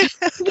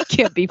 We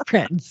can't be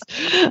friends.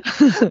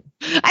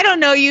 I don't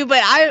know you,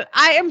 but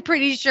I am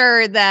pretty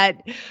sure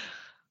that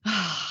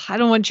I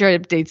don't want your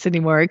updates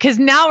anymore, because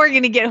now we're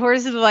going to get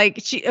horses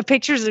like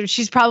pictures of,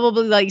 she's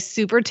probably like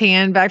super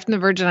tan back from the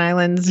Virgin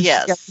Islands.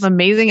 Yes. She's got some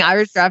amazing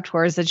Irish draft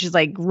horse that she's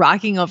like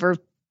rocking over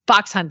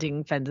fox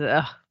hunting fences.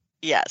 Ugh.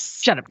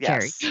 Yes. Shut up,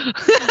 yes. Carrie.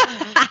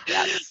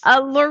 Yes.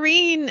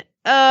 Lorene,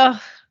 God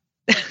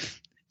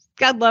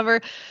love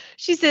her.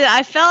 She said,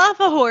 I fell off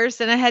a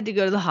horse and I had to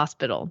go to the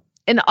hospital.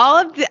 And all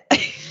of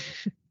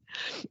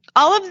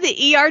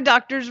the ER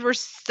doctors were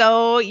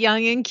so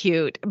young and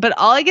cute, but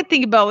all I could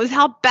think about was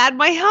how bad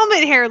my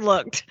helmet hair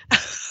looked.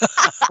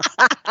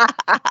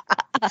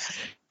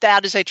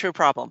 That is a true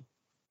problem.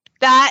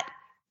 That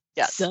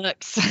yes.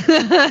 sucks.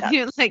 Yes.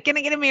 You're like, can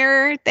I get a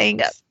mirror?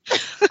 Thanks.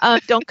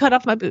 Yes. Don't cut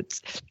off my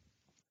boots.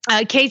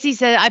 Casey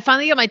said, I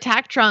finally got my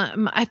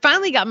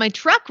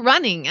truck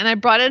running and I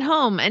brought it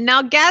home, and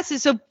now gas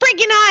is so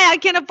freaking high I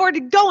can't afford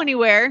to go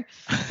anywhere.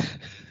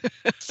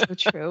 So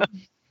true.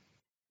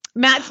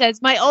 Matt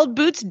says, my old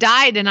boots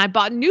died and I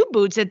bought new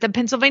boots at the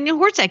Pennsylvania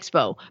Horse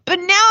Expo, but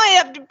now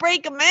I have to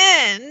break them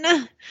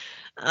in.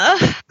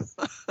 I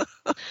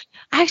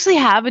actually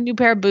have a new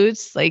pair of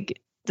boots, like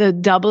the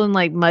Dublin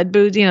like mud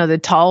boots, you know, the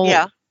tall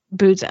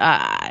boots,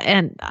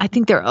 and I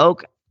think they're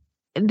oak.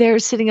 And they're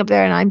sitting up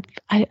there, and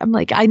I'm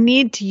like, I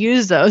need to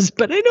use those,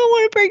 but I don't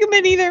want to break them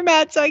in either,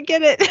 Matt. So I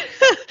get it.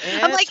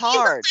 I'm like,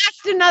 hard.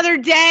 Last another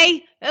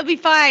day. It'll be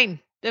fine.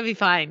 It'll be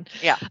fine.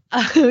 Yeah.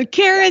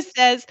 Kara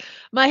says,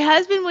 my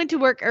husband went to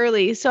work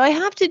early, so I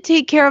have to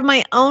take care of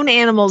my own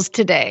animals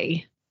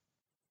today.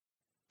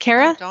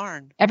 Kara? Oh,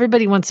 darn.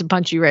 Everybody wants to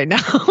punch you right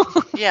now.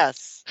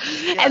 Yes.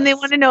 And they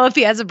want to know if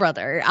he has a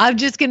brother. I'm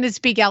just going to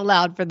speak out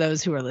loud for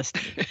those who are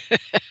listening.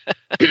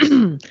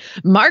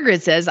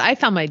 Margaret says, I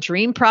found my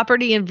dream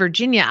property in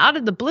Virginia out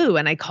of the blue,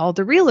 and I called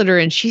the realtor,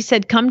 and she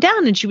said, come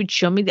down, and she would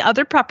show me the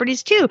other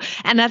properties too.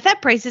 And at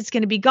that price, it's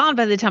going to be gone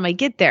by the time I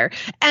get there.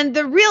 And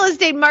the real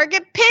estate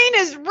market pain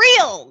is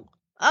real.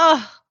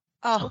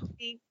 Oh,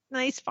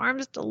 nice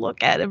farms to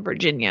look at in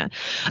Virginia.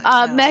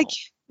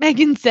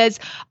 Megan says,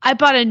 I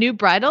bought a new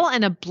bridle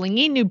and a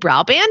blingy new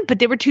brow band, but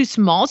they were too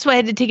small, so I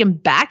had to take them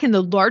back, and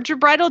the larger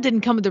bridle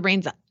didn't come with the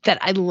reins that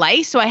I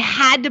like, so I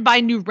had to buy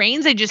new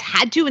reins. I just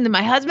had to, and then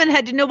my husband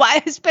had to know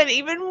why I spent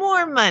even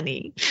more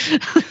money.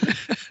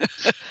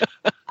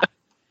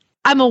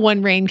 I'm a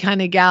one rein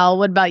kind of gal.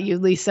 What about you,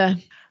 Lisa?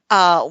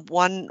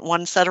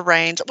 One set of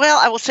reins. Well,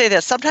 I will say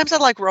this. Sometimes I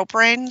like rope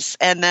reins,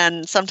 and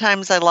then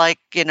sometimes I like,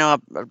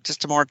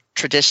 just a more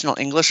traditional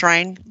English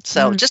rein.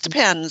 So it just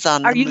depends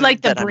on. Are you like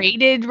the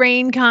braided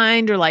rein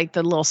kind, or like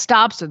the little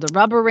stops, or the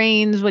rubber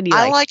reins? What do you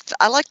like?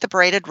 I like the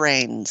braided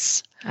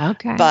reins.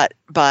 Okay. But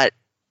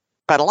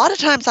a lot of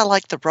times I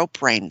like the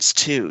rope reins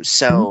too.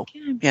 So,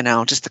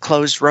 just the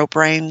closed rope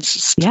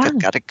reins. They've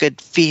got a good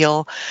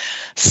feel.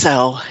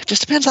 So it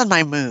just depends on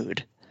my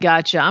mood.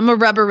 Gotcha. I'm a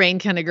rubber rein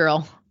kind of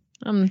girl.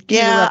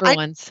 Rubber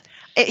ones.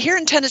 Here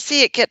in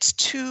Tennessee, it gets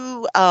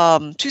too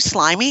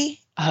slimy.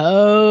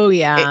 Oh,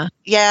 yeah.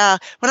 Yeah.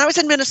 When I was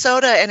in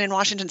Minnesota and in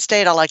Washington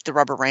State, I liked the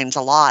rubber reins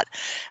a lot.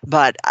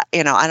 But,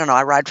 I don't know,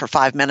 I ride for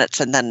 5 minutes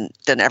and then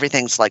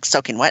everything's like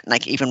soaking wet.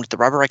 And even with the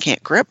rubber, I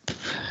can't grip.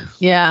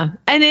 Yeah.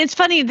 And it's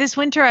funny, this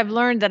winter I've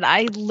learned that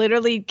I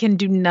literally can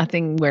do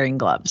nothing wearing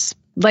gloves.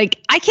 Like,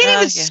 I can't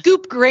even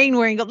scoop grain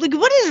wearing gloves. Like,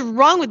 what is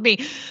wrong with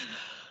me?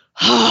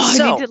 I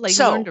need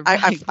to learn to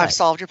ride. I've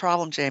solved your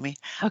problem, Jamie.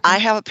 Okay. I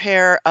have a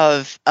pair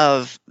of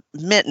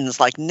mittens,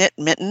 like knit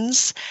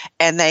mittens,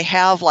 and they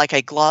have like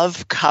a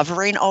glove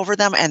covering over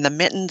them, and the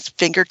mittens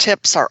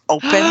fingertips are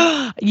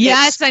open.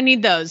 Yes, I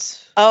need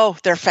those. Oh,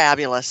 they're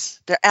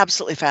fabulous. They're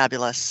absolutely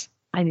fabulous.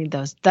 I need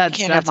those. That's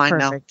mine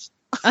perfect.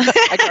 Now.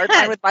 I guard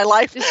mine with my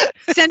life. Just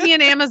send me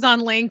an Amazon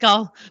link.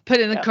 I'll put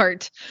it in the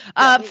cart.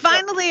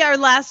 Finally, our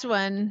last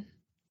one.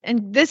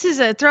 And this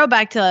is a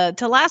throwback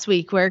to last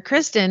week where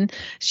Kristen,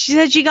 she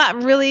said she got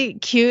really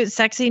cute,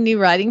 sexy new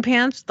riding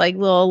pants, like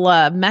little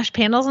mesh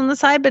panels on the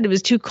side, but it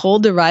was too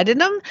cold to ride in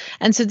them.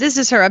 And so this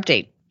is her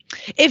update.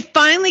 It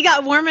finally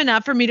got warm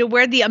enough for me to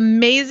wear the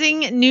amazing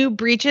new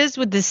breeches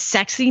with the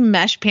sexy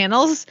mesh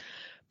panels.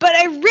 But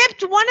I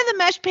ripped one of the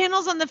mesh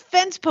panels on the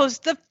fence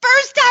post the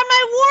first time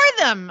I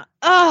wore them.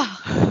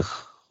 Oh.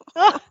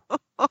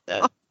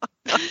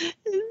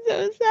 It's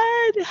so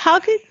sad. How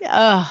could?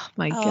 Oh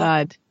my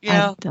God!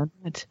 Yeah, I've done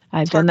that.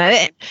 I've done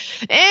that.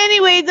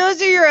 Anyway,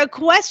 those are your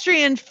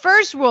equestrian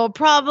first world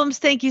problems.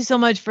 Thank you so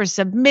much for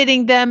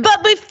submitting them.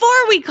 But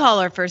before we call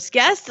our first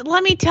guest,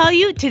 let me tell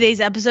you, today's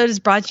episode is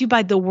brought to you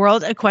by the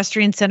World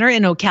Equestrian Center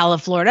in Ocala,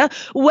 Florida.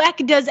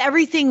 WEC does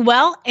everything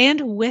well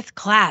and with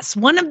class.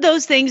 One of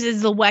those things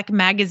is the WEC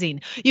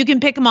magazine. You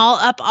can pick them all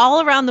up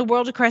all around the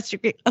World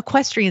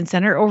Equestrian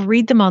Center or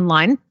read them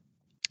online.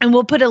 And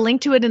we'll put a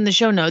link to it in the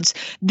show notes.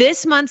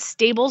 This month's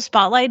stable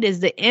spotlight is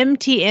the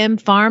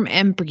MTM Farm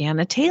and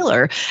Brianna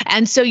Taylor.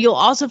 And so you'll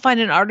also find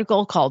an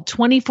article called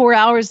 24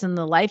 Hours in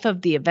the Life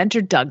of the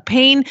Eventer Doug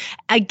Payne.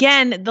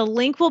 Again, the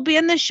link will be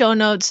in the show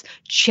notes.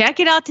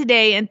 Check it out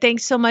today. And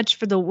thanks so much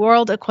for the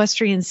World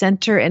Equestrian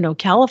Center in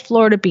Ocala,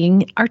 Florida,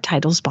 being our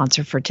title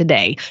sponsor for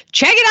today.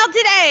 Check it out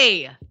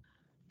today.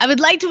 I would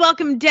like to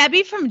welcome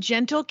Debbie from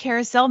Gentle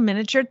Carousel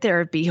Miniature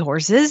Therapy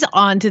Horses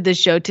onto the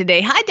show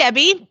today. Hi,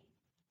 Debbie.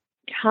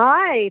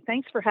 Hi,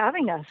 thanks for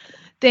having us.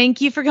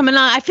 Thank you for coming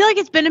on. I feel like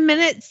it's been a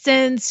minute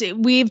since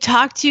we've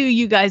talked to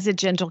you guys at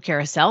Gentle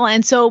Carousel.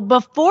 And so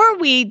before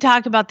we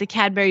talk about the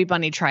Cadbury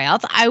Bunny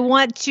tryouts, I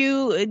want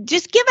to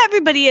just give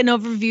everybody an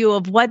overview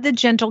of what the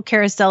Gentle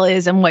Carousel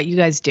is and what you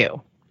guys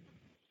do.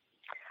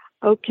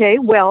 Okay,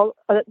 well,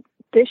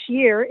 this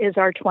year is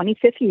our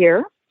 25th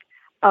year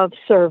of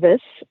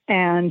service,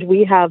 and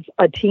we have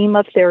a team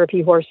of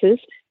therapy horses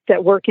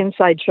that work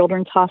inside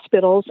children's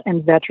hospitals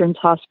and veterans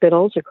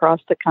hospitals across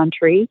the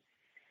country.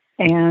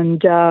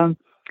 And the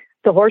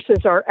horses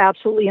are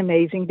absolutely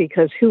amazing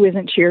because who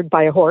isn't cheered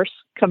by a horse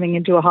coming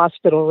into a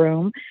hospital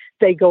room?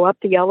 They go up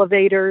the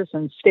elevators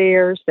and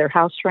stairs. They're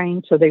house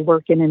trained, so they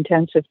work in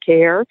intensive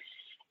care.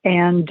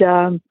 And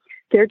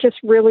they're just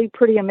really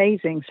pretty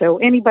amazing. So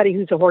anybody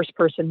who's a horse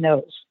person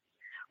knows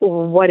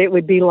what it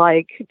would be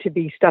like to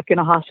be stuck in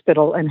a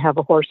hospital and have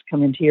a horse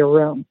come into your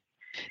room.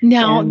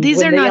 Now,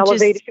 these are not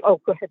just...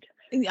 Oh, go ahead.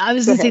 I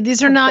was going to say,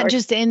 these are not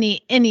just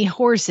any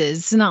horses.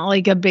 It's not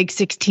like a big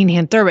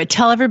 16-hand thoroughbred.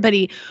 Tell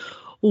everybody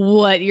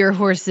what your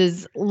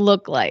horses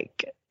look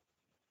like.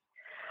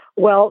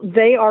 Well,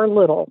 they are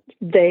little.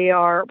 They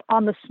are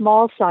on the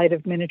small side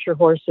of miniature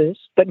horses,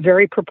 but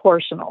very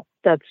proportional.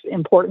 That's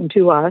important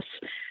to us,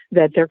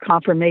 that their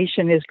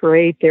conformation is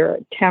great, their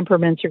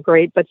temperaments are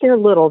great, but they're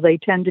little. They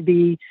tend to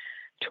be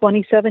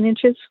 27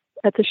 inches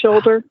at the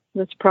shoulder.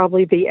 That's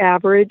probably the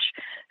average.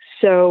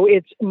 So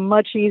it's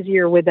much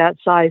easier with that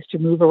size to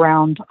move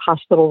around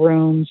hospital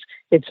rooms.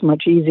 It's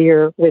much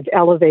easier with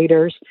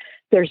elevators.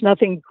 There's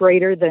nothing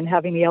greater than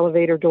having the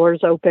elevator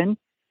doors open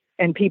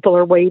and people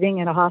are waiting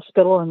in a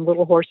hospital and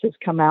little horses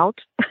come out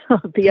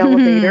of the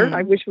elevator.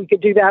 I wish we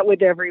could do that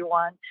with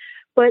everyone.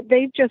 But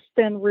they've just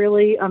been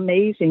really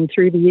amazing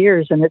through the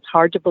years, and it's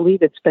hard to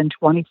believe it's been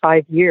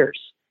 25 years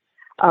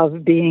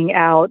of being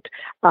out.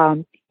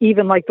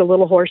 Even like the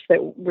little horse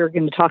that we're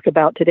going to talk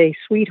about today,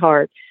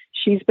 Sweetheart,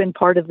 she's been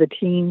part of the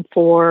team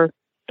for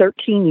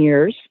 13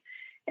 years,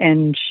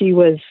 and she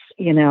was,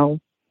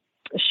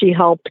 she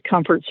helped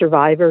comfort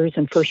survivors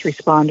and first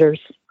responders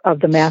of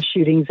the mass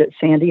shootings at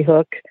Sandy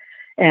Hook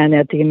and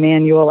at the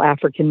Emmanuel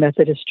African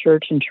Methodist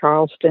Church in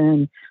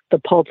Charleston, the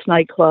Pulse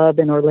nightclub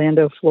in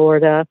Orlando,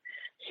 Florida.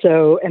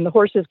 So, and the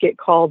horses get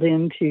called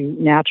into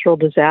natural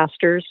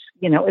disasters,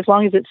 as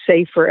long as it's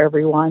safe for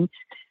everyone.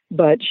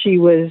 But she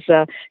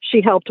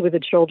helped with the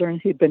children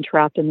who'd been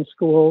trapped in the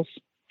schools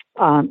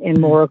in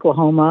Moore,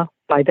 Oklahoma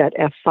by that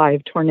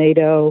F5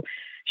 tornado.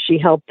 She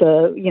helped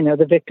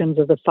the victims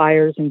of the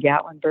fires in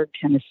Gatlinburg,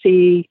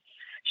 Tennessee.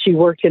 She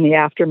worked in the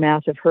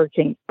aftermath of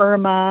Hurricane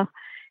Irma.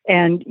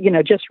 And,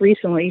 just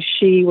recently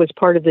she was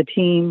part of the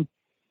team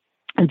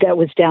that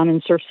was down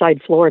in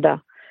Surfside,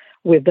 Florida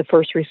with the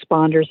first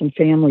responders and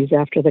families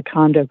after the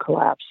condo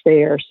collapse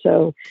there.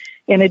 So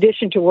in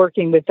addition to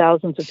working with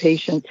thousands of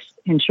patients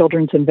in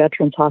children's and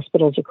veterans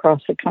hospitals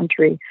across the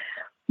country.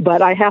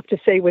 But I have to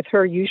say with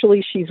her,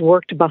 usually she's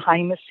worked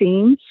behind the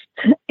scenes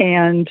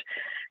and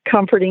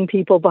comforting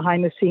people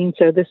behind the scenes.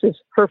 So this is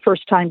her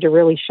first time to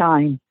really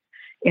shine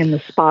in the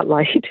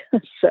spotlight.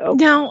 So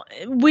now,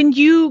 when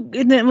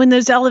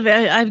those I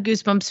have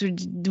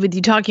goosebumps with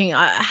you talking.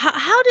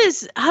 How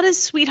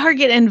does Sweetheart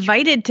get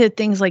invited to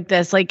things like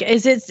this? Like,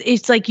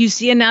 it's like you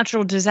see a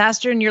natural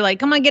disaster and you're like,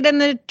 come on, get in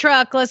the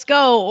truck, let's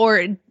go,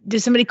 or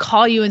does somebody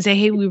call you and say,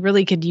 hey, we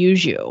really could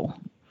use you?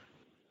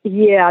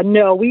 Yeah,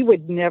 no, we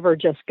would never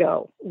just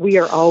go. We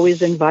are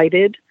always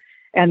invited,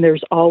 and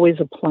there's always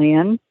a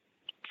plan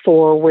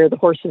for where the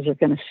horses are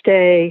going to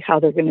stay, how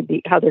they're going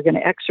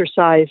to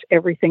exercise,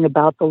 everything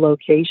about the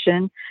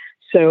location.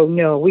 So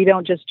no, we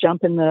don't just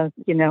jump in the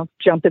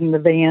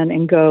van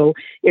and go.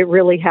 It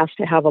really has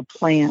to have a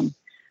plan.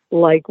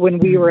 Like when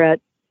we were at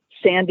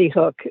Sandy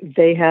Hook,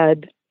 they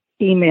had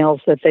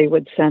emails that they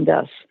would send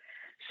us.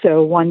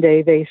 So one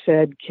day they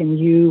said, can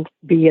you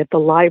be at the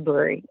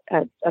library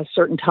at a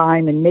certain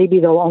time? And maybe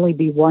there'll only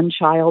be one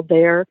child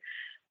there.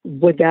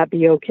 Would that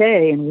be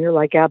okay? And we were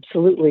like,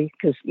 absolutely.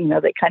 Because,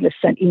 they kind of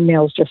sent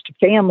emails just to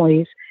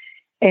families.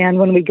 And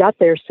when we got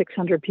there,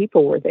 600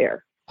 people were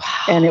there. Wow.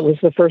 And it was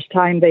the first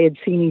time they had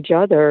seen each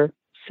other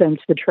since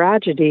the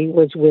tragedy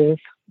was with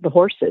the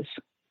horses.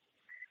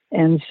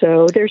 And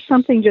so there's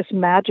something just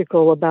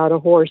magical about a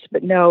horse.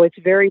 But no, it's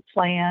very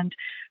planned.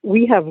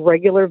 We have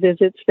regular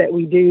visits that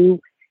we do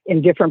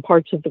in different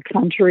parts of the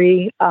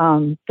country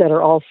that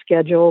are all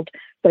scheduled.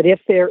 But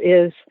if there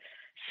is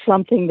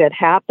something that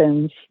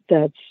happens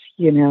that's,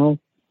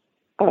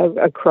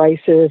 a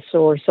crisis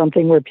or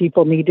something where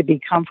people need to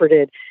be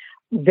comforted,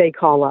 they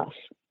call us.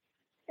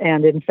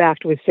 And in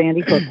fact, with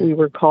Sandy Hook, we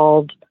were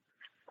called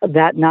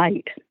that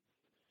night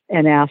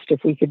and asked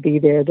if we could be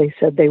there. They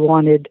said they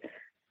wanted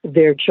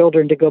their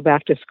children to go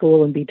back to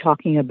school and be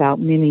talking about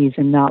minis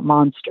and not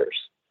monsters.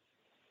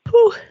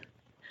 Whew.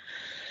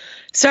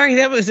 Sorry,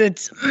 that was a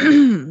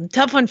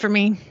tough one for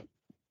me.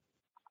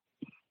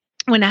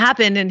 When it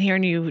happened, and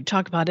hearing you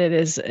talk about it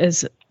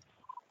is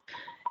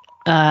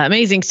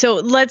amazing. So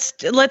let's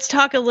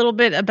talk a little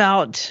bit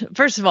about,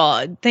 first of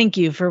all, thank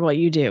you for what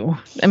you do.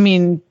 I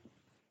mean,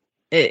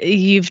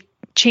 you've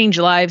changed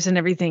lives and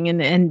everything,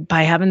 and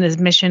by having this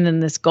mission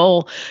and this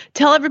goal.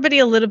 Tell everybody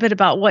a little bit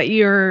about what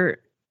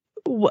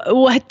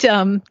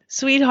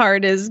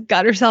Sweetheart has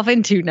got herself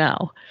into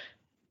now.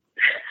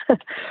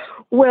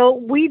 Well,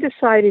 we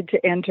decided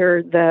to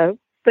enter the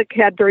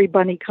Cadbury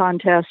Bunny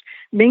contest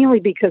mainly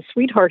because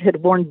Sweetheart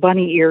had worn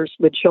bunny ears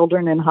with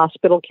children in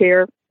hospital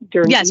care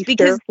during Easter,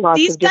 because lots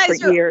these of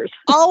different guys are years.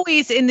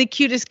 Always in the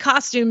cutest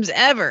costumes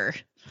ever.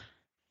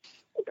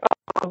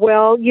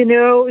 Well,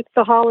 the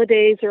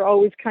holidays are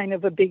always kind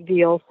of a big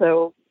deal,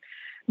 so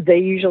they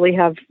usually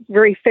have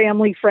very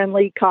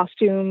family-friendly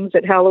costumes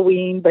at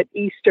Halloween, but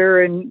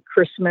Easter and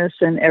Christmas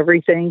and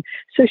everything.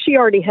 So she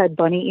already had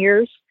bunny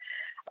ears.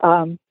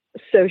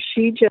 So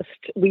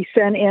we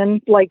sent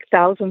in, like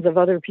thousands of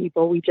other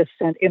people, we just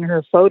sent in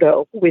her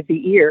photo with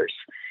the ears.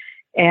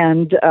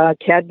 And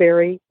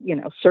Cadbury,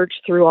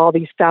 searched through all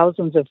these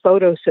thousands of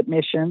photo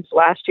submissions.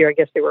 Last year, I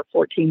guess there were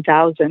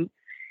 14,000.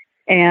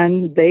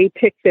 And they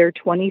picked their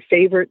 20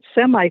 favorite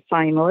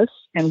semifinalists,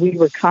 and we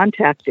were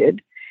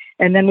contacted.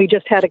 And then we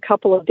just had a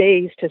couple of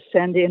days to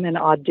send in an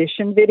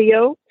audition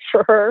video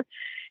for her.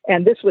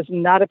 And this was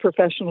not a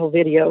professional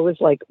video. It was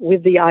like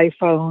with the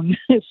iPhone.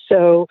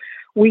 So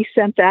we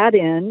sent that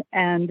in,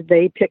 and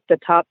they picked the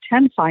top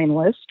 10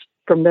 finalists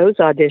from those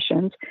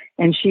auditions,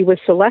 and she was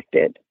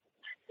selected.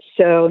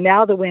 So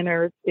now the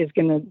winner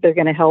they're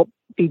going to help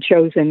be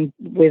chosen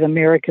with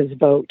America's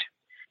vote.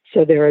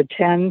 So there are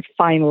 10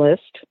 finalists,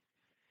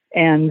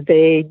 and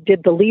they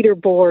did the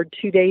leaderboard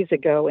 2 days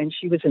ago, and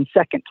she was in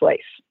second place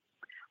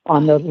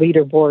on the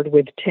leaderboard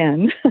with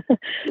 10.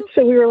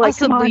 So we were like,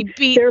 come on,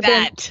 beat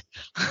that.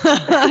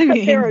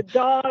 There are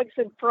dogs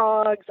and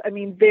frogs. I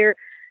mean, there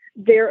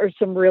are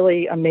some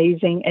really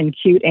amazing and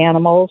cute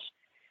animals,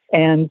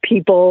 and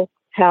people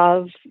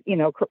have,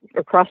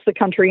 across the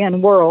country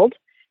and world,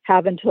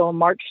 have until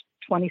March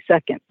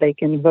 22nd. They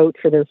can vote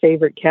for their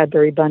favorite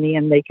Cadbury bunny,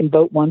 and they can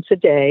vote once a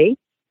day.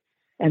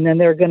 And then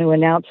they're going to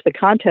announce the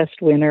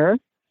contest winner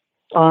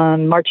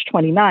on March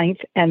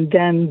 29th, and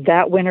then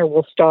that winner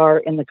will star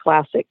in the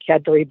classic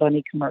Cadbury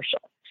Bunny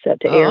commercial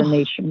set to air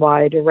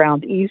nationwide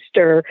around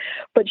Easter.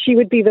 But she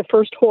would be the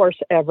first horse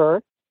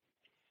ever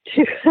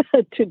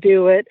to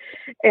do it.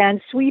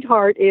 And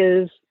Sweetheart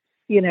is,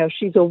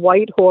 she's a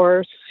white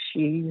horse.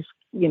 She's,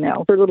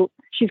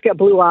 she's got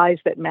blue eyes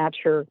that match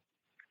her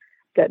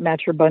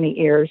bunny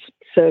ears.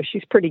 So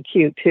she's pretty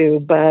cute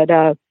too.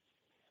 But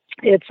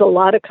it's a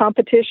lot of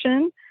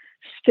competition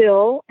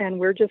still, and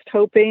we're just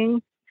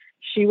hoping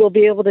she will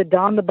be able to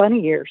don the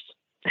bunny ears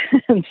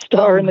and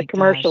star in the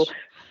commercial. Gosh.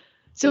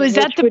 So is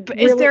that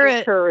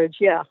courage?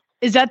 Yeah.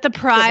 Is that the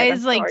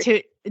prize?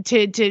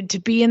 To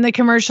be in the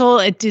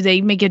commercial? Do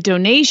they make a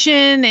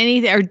donation?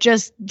 Anything, or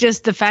just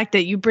the fact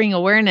that you bring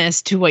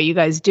awareness to what you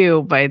guys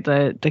do by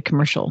the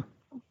commercial?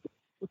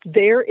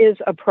 there is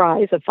a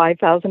prize, a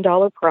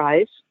 $5,000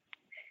 prize.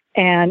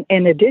 And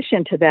in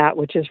addition to that,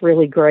 which is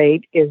really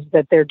great, is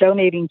that they're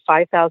donating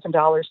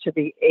 $5,000 to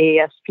the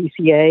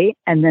ASPCA.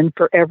 And then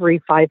for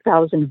every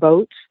 5,000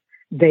 votes,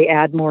 they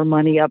add more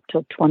money up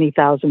to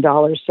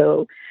 $20,000.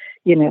 So,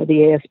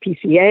 the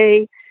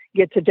ASPCA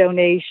gets a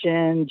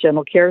donation,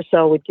 Gentle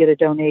Carousel would get a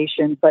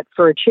donation. But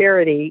for a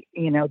charity,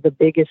 the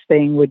biggest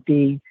thing would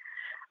be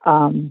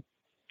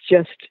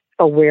just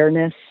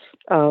awareness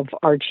of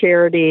our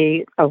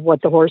charity, of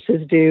what the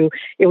horses do.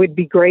 It would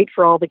be great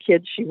for all the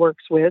kids she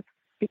works with,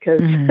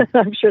 because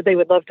I'm sure they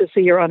would love to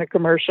see her on a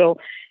commercial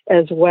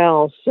as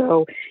well.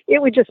 So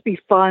it would just be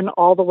fun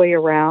all the way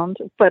around,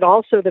 but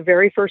also the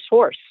very first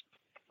horse,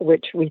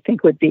 which we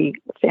think would be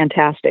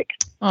fantastic.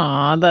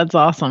 Oh, that's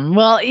awesome.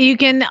 Well,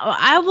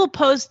 I will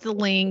post the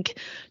link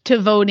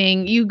to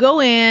voting. You go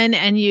in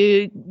and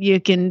you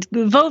can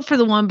vote for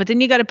the one, but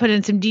then you got to put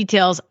in some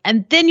details,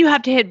 and then you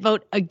have to hit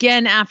vote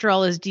again after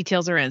all those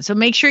details are in. So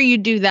make sure you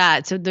do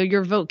that so that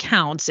your vote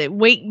counts.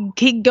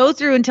 Go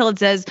through until it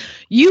says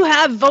you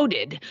have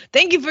voted.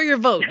 Thank you for your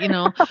vote,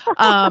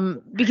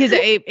 because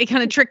it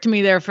kind of tricked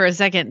me there for a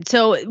second.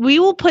 So we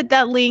will put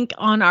that link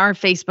on our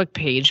Facebook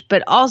page,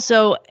 but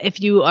also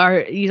if you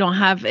don't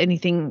have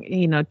anything,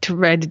 to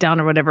write it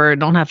down or whatever,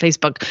 don't have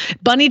Facebook,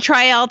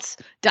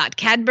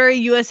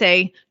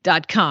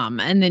 bunnytryouts.cadburyusa.com.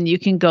 And then you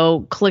can go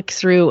click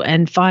through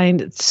and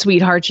find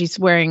Sweetheart. She's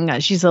wearing,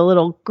 she's a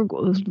little,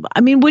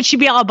 would she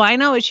be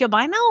albino? Is she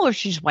albino or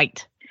she's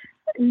white?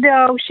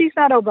 No, she's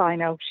not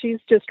albino. She's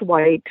just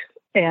white.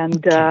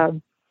 And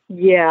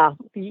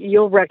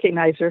you'll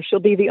recognize her. She'll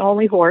be the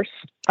only horse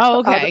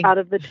out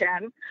of the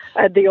 10,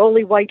 the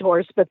only white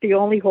horse, but the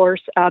only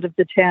horse out of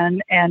the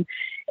 10. And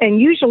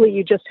usually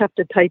you just have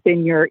to type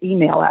in your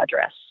email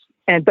address,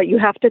 but you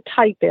have to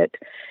type it.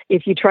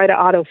 If you try to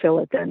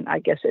autofill it, then I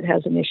guess it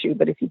has an issue.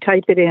 But if you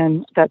type it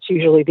in, that's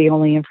usually the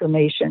only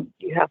information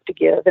you have to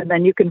give. And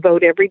then you can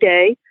vote every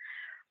day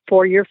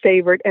for your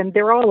favorite, and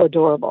they're all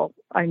adorable.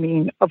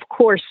 Of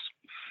course,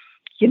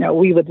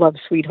 we would love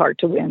Sweetheart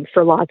to win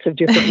for lots of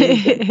different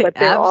reasons, but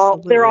they're all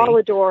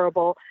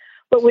adorable.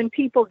 But when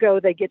people go,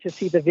 they get to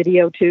see the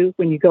video too.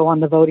 When you go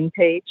on the voting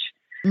page,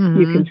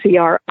 you can see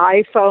our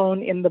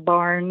iPhone in the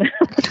barn,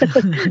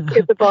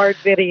 in the barn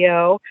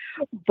video.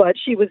 But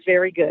she was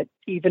very good,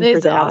 even for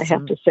that. Awesome. I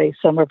have to say,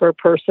 some of her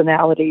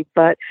personality.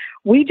 But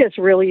we just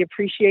really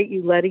appreciate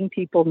you letting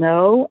people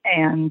know,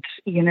 and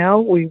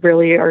we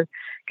really are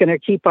going to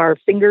keep our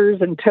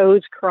fingers and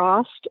toes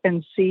crossed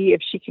and see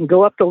if she can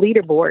go up the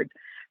leaderboard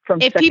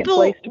from second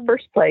place to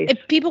first place.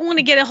 If people want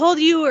to get a hold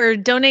of you or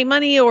donate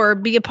money or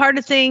be a part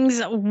of things,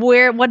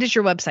 what is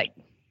your website?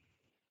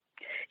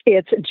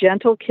 It's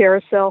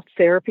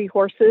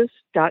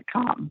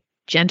GentleCarouselTherapyHorses.com.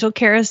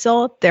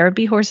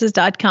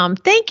 GentleCarouselTherapyHorses.com.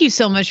 Thank you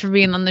so much for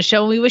being on the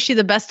show. We wish you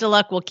the best of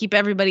luck. We'll keep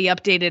everybody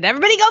updated.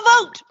 Everybody go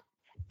vote.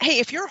 Hey,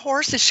 if your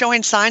horse is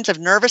showing signs of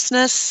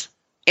nervousness,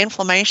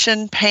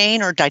 inflammation,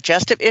 pain, or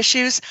digestive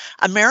issues,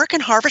 American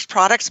Harvest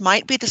products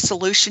might be the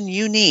solution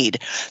you need.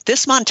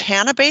 This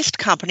Montana-based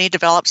company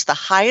develops the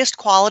highest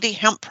quality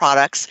hemp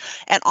products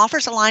and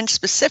offers a line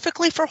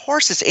specifically for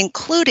horses,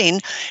 including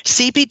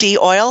CBD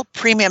oil,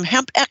 premium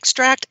hemp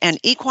extract, and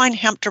equine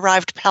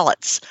hemp-derived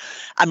pellets.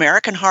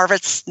 American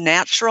Harvest's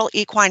natural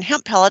equine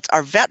hemp pellets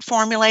are vet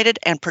formulated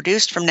and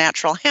produced from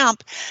natural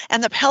hemp,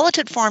 and the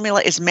pelleted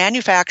formula is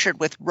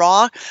manufactured with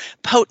raw,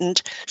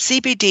 potent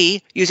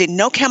CBD using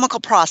no chemical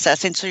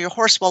processing, so your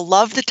horse will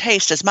love the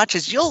taste as much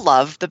as you'll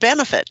love the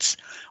benefits.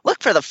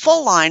 Look for the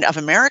full line of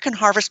American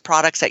Harvest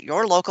products at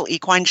your local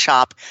equine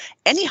shop,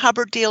 any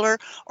Hubbard dealer,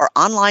 or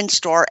online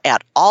store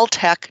at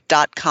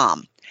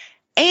alltech.com.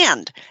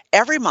 And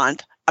every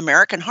month,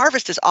 American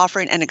Harvest is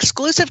offering an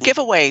exclusive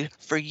giveaway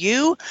for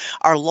you,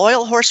 our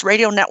loyal Horse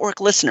Radio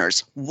Network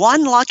listeners.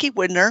 One lucky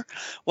winner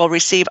will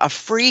receive a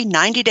free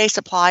 90-day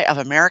supply of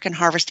American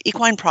Harvest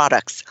equine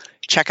products.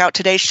 Check out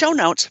today's show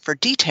notes for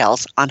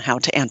details on how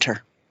to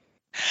enter.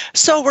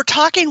 So we're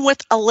talking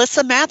with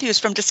Alyssa Matthews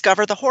from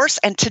Discover the Horse,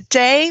 and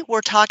today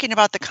we're talking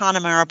about the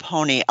Connemara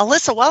pony.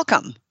 Alyssa,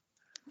 welcome.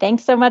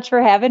 Thanks so much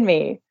for having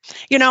me.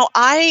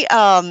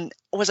 I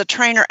was a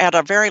trainer at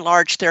a very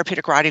large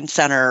therapeutic riding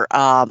center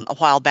a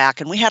while back,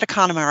 and we had a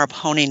Connemara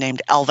pony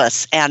named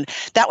Elvis, and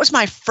that was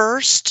my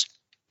first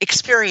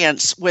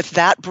experience with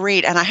that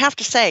breed. And I have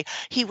to say,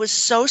 he was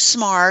so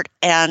smart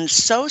and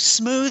so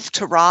smooth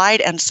to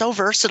ride and so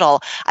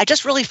versatile. I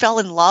just really fell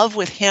in love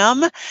with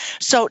him.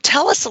 So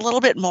tell us a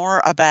little bit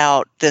more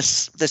about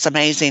this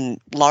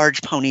amazing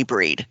large pony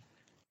breed.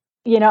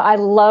 I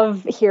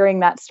love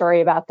hearing that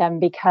story about them,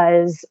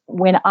 because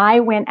when I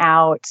went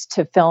out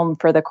to film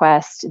for the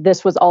Quest,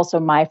 this was also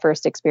my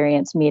first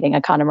experience meeting a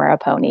Connemara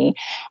pony.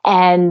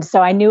 And so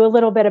I knew a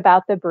little bit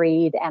about the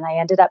breed, and I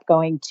ended up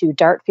going to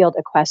Dartfield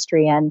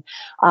Equestrian,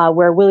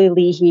 where Willie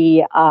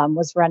Leahy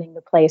was running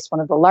the place, one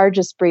of the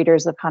largest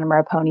breeders of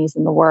Connemara ponies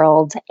in the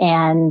world.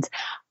 And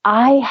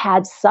I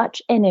had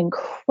such an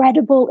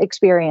incredible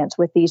experience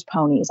with these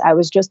ponies. I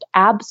was just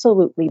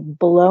absolutely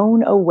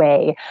blown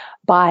away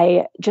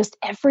by just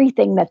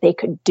everything that they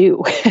could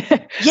do.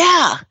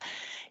 Yeah.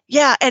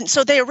 Yeah, and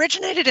so they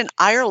originated in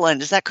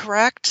Ireland. Is that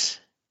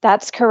correct?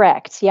 That's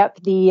correct.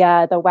 Yep,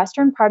 the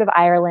western part of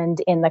Ireland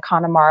in the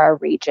Connemara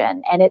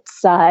region, and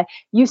it's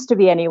used to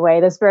be anyway.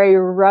 This very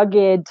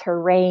rugged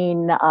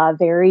terrain,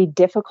 very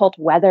difficult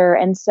weather,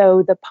 and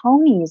so the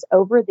ponies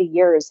over the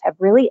years have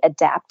really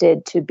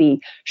adapted to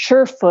be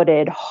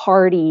sure-footed,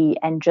 hardy,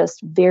 and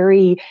just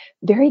very,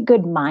 very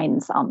good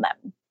minds on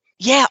them.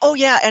 Yeah. Oh,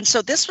 yeah. And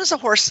so this was a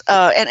horse.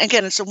 And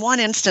again, it's one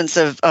instance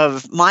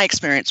of my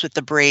experience with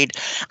the breed.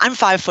 I'm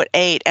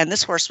 5'8", and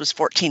this horse was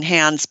 14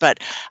 hands, but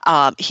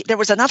there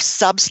was enough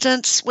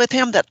substance with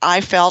him that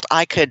I felt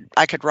I could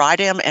ride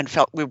him and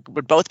felt we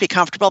would both be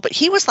comfortable. But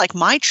he was like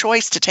my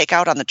choice to take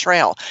out on the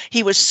trail.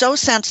 He was so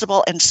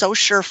sensible and so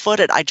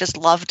sure-footed. I just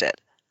loved it.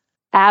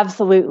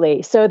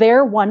 Absolutely. So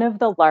they're one of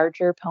the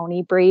larger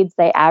pony breeds.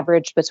 They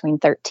average between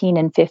 13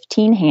 and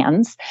 15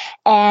 hands.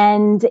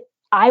 And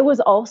I was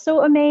also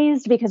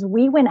amazed because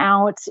we went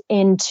out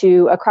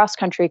into a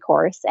cross-country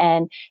course,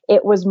 and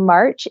it was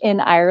March in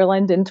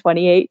Ireland in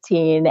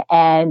 2018,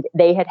 and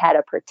they had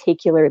a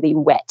particularly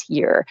wet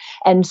year.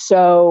 And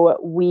so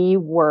we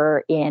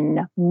were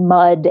in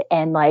mud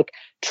and like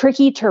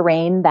tricky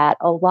terrain that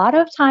a lot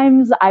of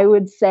times I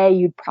would say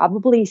you'd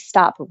probably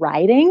stop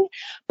riding,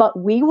 but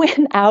we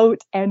went out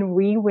and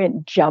we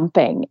went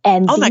jumping.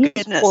 And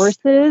these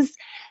horses,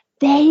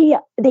 they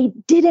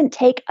didn't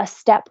take a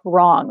step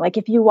wrong. Like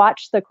if you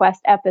watch the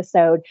Quest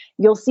episode,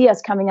 you'll see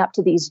us coming up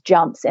to these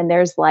jumps and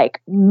there's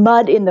like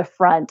mud in the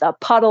front, a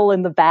puddle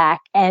in the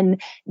back,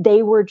 and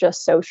they were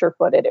just so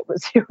sure-footed. It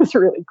was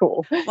really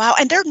cool. Wow.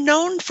 And they're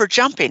known for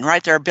jumping,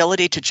 right? Their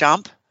ability to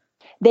jump.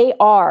 They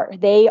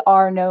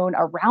are known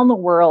around the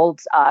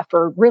world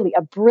for really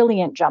a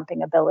brilliant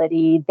jumping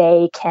ability.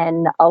 They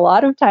can a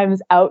lot of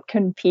times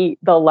outcompete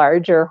the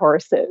larger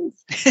horses.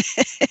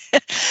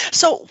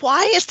 So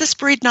why is this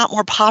breed not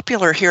more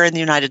popular here in the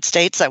United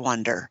States, I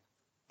wonder?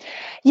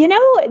 You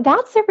know,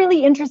 that's a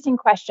really interesting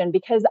question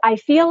because I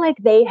feel like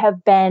they've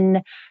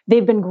been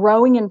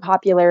growing in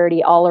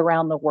popularity all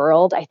around the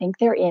world. I think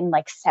they're in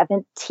like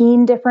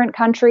 17 different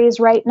countries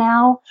right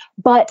now,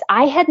 but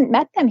I hadn't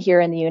met them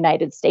here in the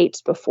United States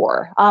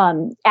before.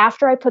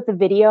 After I put the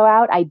video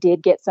out, I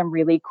did get some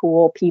really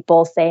cool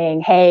people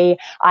saying, hey,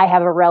 I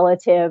have a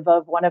relative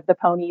of one of the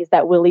ponies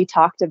that Willie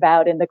talked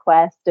about in the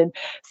Quest. And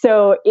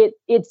so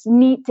it's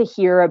neat to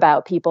hear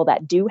about people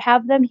that do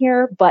have them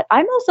here, but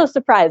I'm also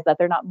surprised that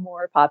they're not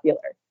more popular.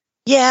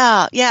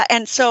 Yeah.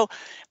 And so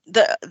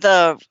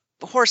the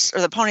horse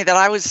or the pony that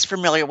I was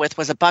familiar with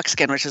was a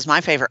buckskin, which is my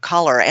favorite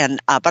color.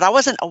 And but I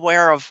wasn't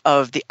aware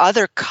of the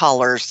other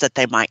colors that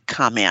they might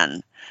come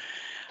in.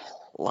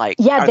 Like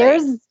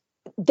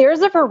there's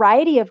a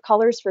variety of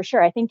colors for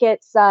sure. I think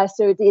it's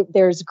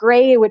there's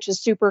gray, which is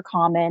super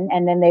common,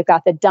 and then they've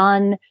got the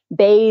dun,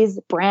 beige,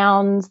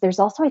 browns. There's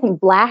also I think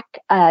black,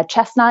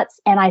 chestnuts,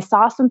 and I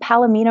saw some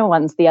palomino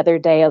ones the other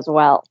day as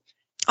well.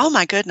 Oh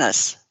my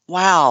goodness.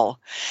 Wow.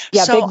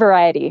 Yeah, big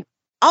variety.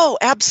 Oh,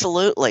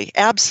 absolutely.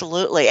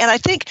 Absolutely. And I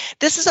think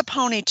this is a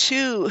pony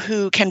too,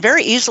 who can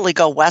very easily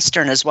go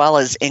Western as well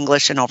as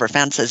English and over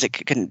fences. It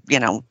can,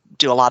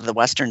 do a lot of the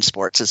Western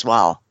sports as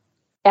well.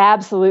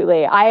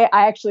 Absolutely. I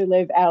actually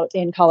live out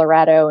in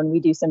Colorado and we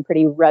do some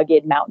pretty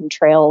rugged mountain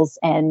trails.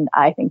 And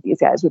I think these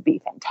guys would be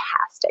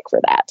fantastic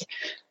for that.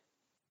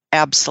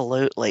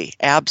 Absolutely.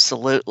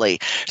 Absolutely.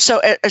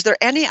 So is there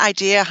any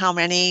idea how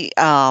many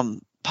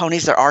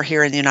ponies there are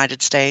here in the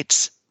United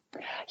States?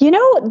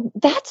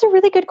 That's a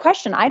really good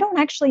question. I don't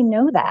actually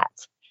know that.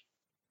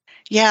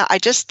 Yeah, I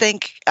just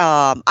think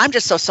I'm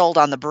just so sold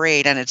on the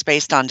breed, and it's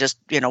based on just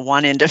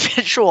one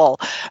individual.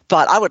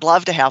 But I would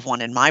love to have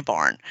one in my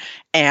barn,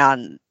 but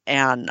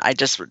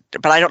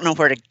I don't know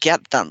where to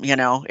get them.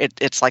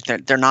 It's like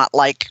they're not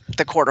like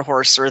the quarter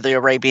horse or the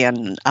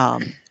Arabian,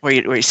 where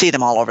you see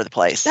them all over the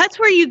place. That's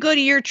where you go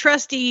to your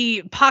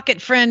trusty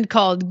pocket friend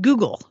called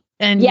Google.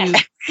 And you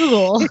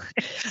Google.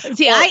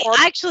 See, I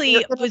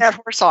actually was at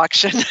horse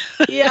auction.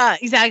 Yeah,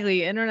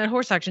 exactly. Internet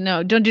horse auction.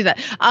 No, don't do that.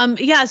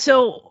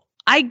 So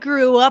I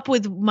grew up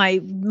with my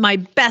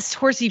best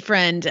horsey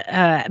friend,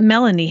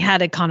 Melanie,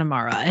 had a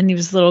Connemara, and he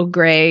was a little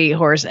gray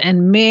horse.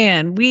 And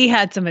man, we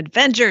had some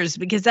adventures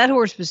because that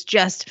horse was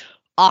just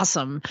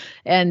awesome.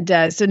 And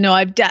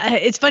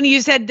it's funny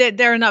you said that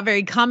they're not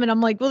very common.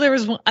 I'm like, well, there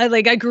was one.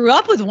 I grew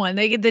up with one.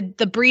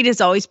 The breed has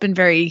always been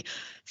very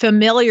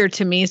familiar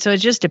to me, so it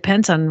just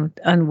depends on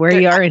where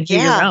you are and who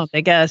you're around,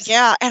 I guess.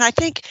 Yeah, and I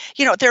think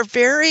they're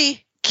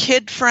very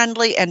kid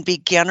friendly and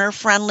beginner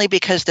friendly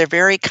because they're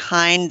very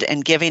kind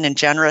and giving and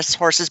generous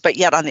horses. But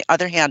yet, on the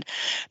other hand,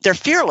 they're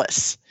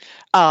fearless.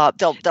 They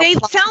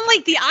sound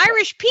like the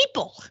Irish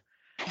people.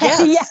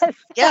 Yes,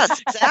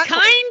 exactly.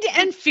 Kind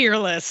and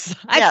fearless.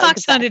 I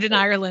fox hunted in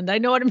Ireland. I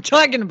know what I'm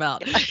talking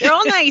about. They're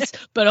all nice,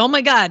 but oh my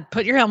God,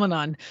 put your helmet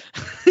on.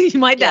 You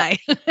might die.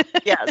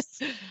 Yes.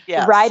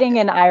 Riding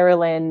in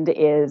Ireland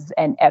is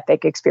an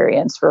epic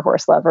experience for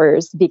horse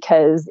lovers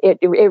because it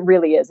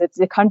really is. It's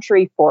a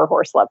country for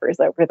horse lovers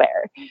over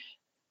there.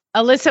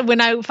 Alyssa,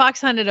 when I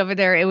fox hunted over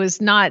there, it was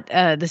not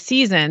the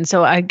season.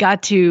 So I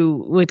got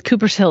to, with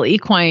Cooper's Hill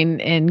Equine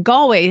in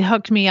Galway,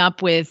 hooked me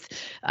up with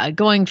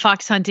going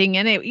fox hunting.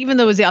 And even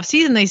though it was the off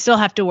season, they still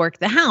have to work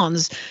the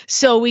hounds.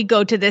 So we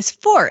go to this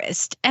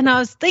forest. And I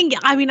was thinking,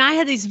 I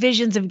had these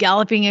visions of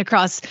galloping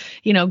across,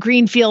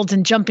 green fields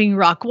and jumping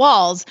rock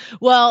walls.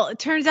 Well, it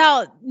turns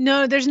out,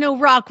 no, there's no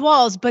rock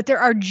walls, but there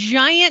are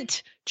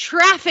giant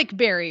traffic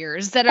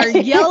barriers that are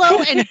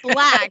yellow and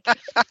black.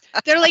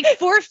 They're like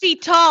 4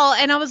 feet tall.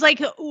 And I was like,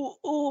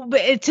 ooh,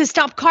 to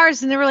stop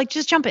cars. And they were like,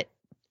 just jump it.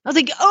 I was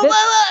like,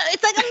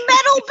 it's like a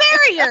metal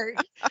barrier.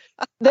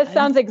 This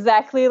sounds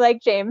exactly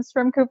like James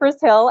from Cooper's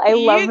Hill. I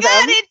love them.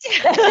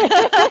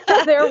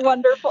 It. They're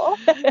wonderful.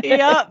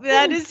 Yep,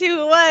 that is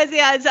who it was.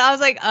 Yeah, so I was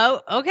like, oh,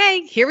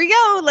 okay, here we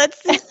go.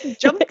 Let's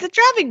jump the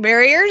traffic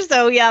barrier.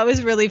 So yeah, it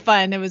was really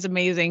fun. It was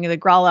amazing. The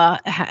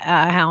Gralla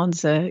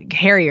hounds,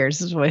 harriers,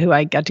 is who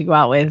I got to go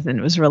out with, and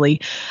it was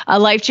really a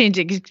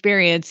life-changing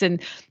experience. And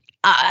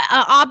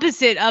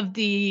opposite of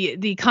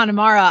the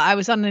Connemara, I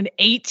was on an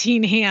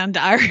 18-hand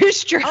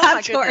Irish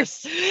draft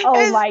horse.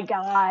 Oh my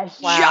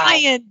gosh.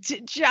 Wow.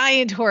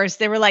 Giant horse.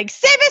 They were like,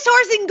 safest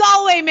horse in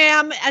Galway,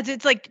 ma'am. As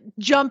it's like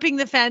jumping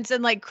the fence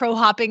and like crow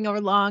hopping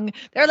along.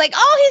 They're like,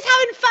 oh, he's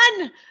having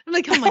fun. I'm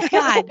like, oh my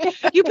God,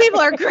 you people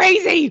are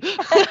crazy.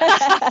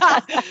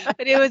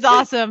 But it was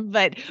awesome.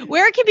 But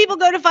where can people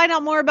go to find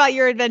out more about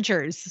your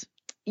adventures?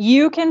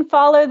 You can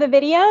follow the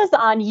videos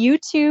on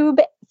YouTube,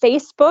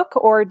 Facebook,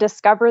 or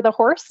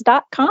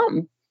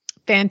discoverthehorse.com.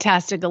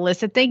 Fantastic,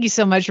 Alyssa. Thank you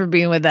so much for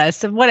being with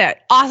us. And what an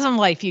awesome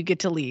life you get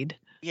to lead.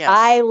 Yes.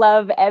 I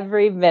love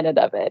every minute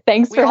of it.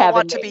 Thanks for having me. We all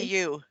want to be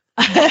you.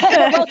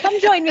 Well, come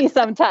join me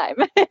sometime.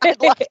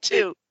 I'd love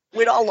to.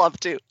 We'd all love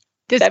to.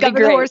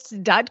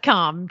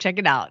 Discoverthehorse.com. Check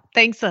it out.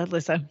 Thanks,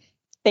 Alyssa.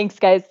 Thanks,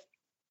 guys.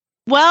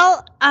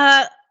 Well,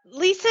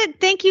 Lisa,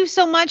 thank you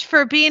so much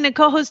for being a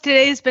co-host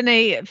today. It's been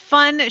a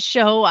fun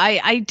show.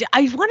 I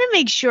want to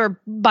make sure,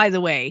 by the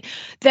way,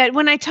 that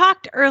when I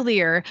talked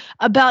earlier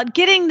about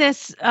getting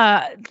this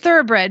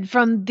thoroughbred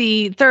from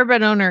the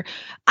thoroughbred owner,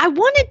 I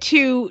wanted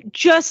to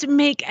just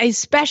make a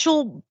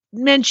special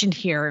mention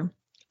here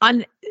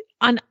on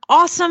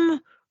awesome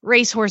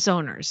racehorse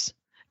owners.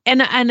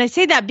 And I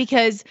say that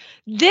because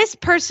this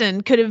person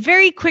could have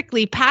very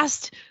quickly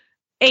passed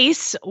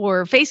Ace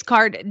or Face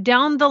Card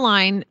down the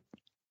line.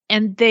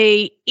 And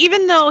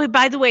even though,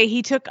 by the way,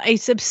 he took a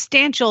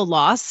substantial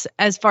loss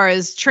as far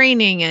as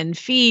training and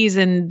fees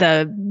and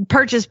the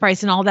purchase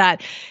price and all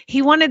that,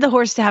 he wanted the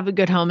horse to have a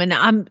good home.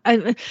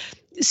 And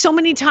so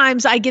many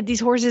times I get these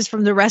horses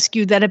from the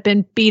rescue that have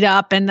been beat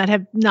up and that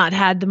have not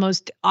had the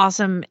most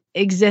awesome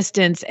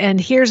existence. And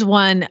here's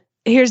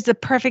the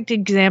perfect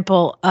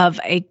example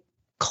of a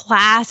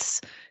class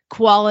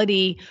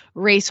quality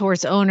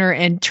racehorse owner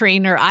and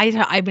trainer.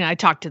 I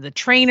talked to the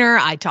trainer,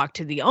 I talked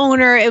to the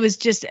owner. It was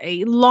just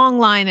a long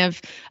line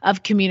of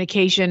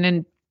communication.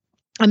 And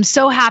I'm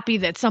so happy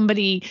that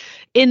somebody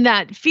in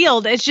that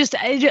field, it's just,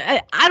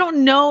 I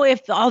don't know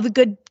if all the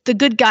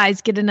good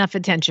guys get enough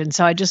attention.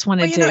 So I just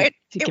wanted to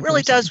it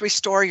really does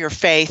restore your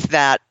faith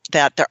that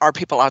there are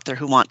people out there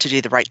who want to do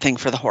the right thing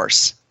for the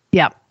horse.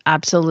 Yeah,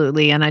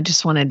 absolutely. And I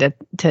just wanted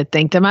to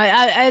thank them.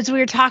 I as we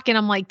were talking,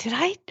 I'm like, did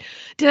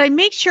I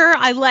make sure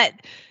I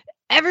let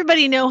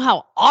everybody know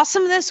how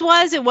awesome this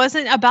was? It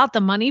wasn't about the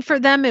money for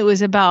them. It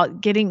was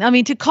about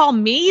to call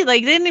me,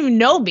 like they didn't even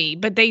know me,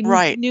 but they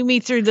knew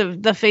me through the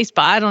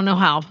Facebook. I don't know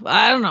how.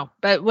 I don't know.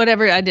 But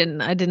whatever. I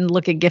didn't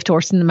look a gift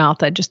horse in the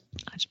mouth. I just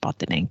bought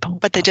the name.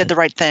 But they did the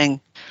right thing.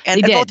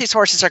 And both these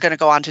horses are going to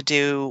go on to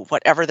do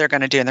whatever they're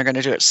going to do, and they're going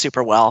to do it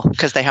super well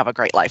because they have a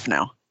great life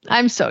now.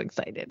 I'm so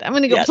excited. I'm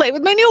going to go play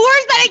with my new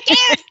horse, but I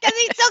can't because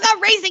he's still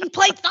got racing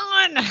plates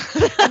on.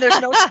 And there's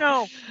no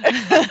snow.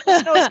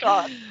 Snow's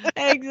gone.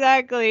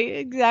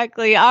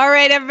 Exactly. All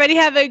right, everybody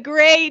have a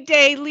great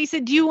day. Lisa,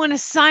 do you want to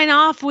sign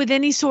off with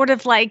any sort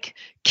of like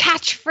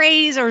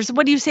catchphrase, or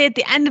what do you say at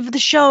the end of the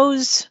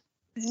shows?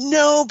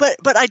 No, but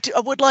I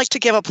would like to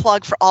give a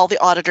plug for all the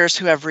auditors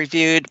who have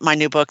reviewed my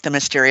new book, The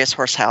Mysterious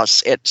Horse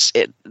House.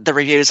 The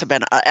reviews have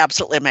been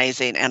absolutely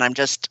amazing, and I'm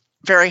just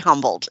very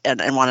humbled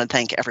and want to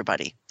thank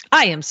everybody.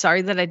 I am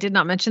sorry that I did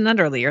not mention that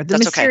earlier. The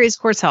Mysterious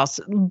Horse House,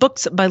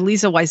 books by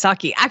Lisa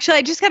Wysocki. Actually,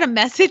 I just got a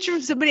message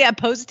from somebody I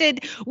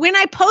posted when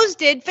I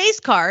posted Face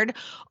Card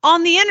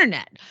on the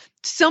internet.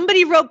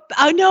 Somebody wrote,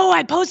 oh no,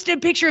 I posted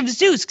a picture of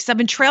Zeus because I've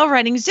been trail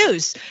riding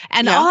Zeus.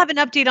 And I'll have an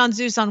update on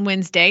Zeus on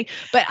Wednesday.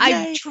 But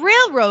I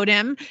trail rode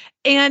him,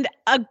 and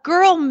a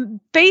girl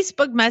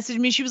Facebook messaged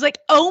me. She was like,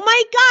 oh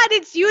my God,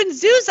 it's you and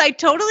Zeus. I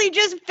totally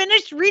just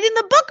finished reading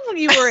the book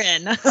you were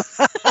in.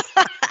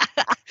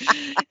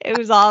 It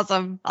was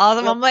awesome.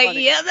 Awesome. I'm like,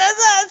 yeah,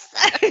 that's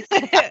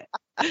us.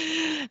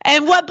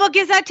 And what book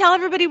is that? Tell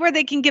everybody where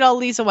they can get all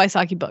Lisa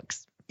Wysocki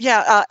books.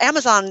 Yeah,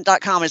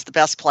 Amazon.com is the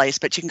best place,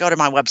 but you can go to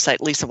my website,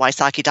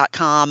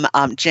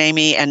 lisawysocki.com.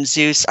 Jamie and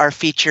Zeus are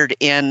featured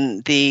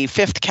in the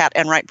 5th Cat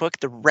Enright book,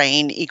 The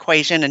Rain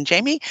Equation. And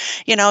Jamie,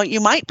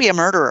 you might be a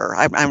murderer.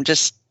 I'm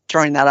just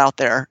throwing that out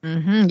there.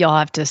 Mm-hmm. You'll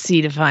have to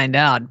see to find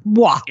out.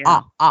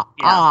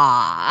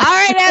 All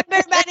right,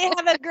 everybody,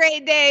 have a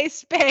great day.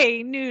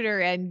 Spay, neuter,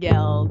 and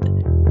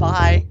geld.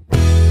 Bye.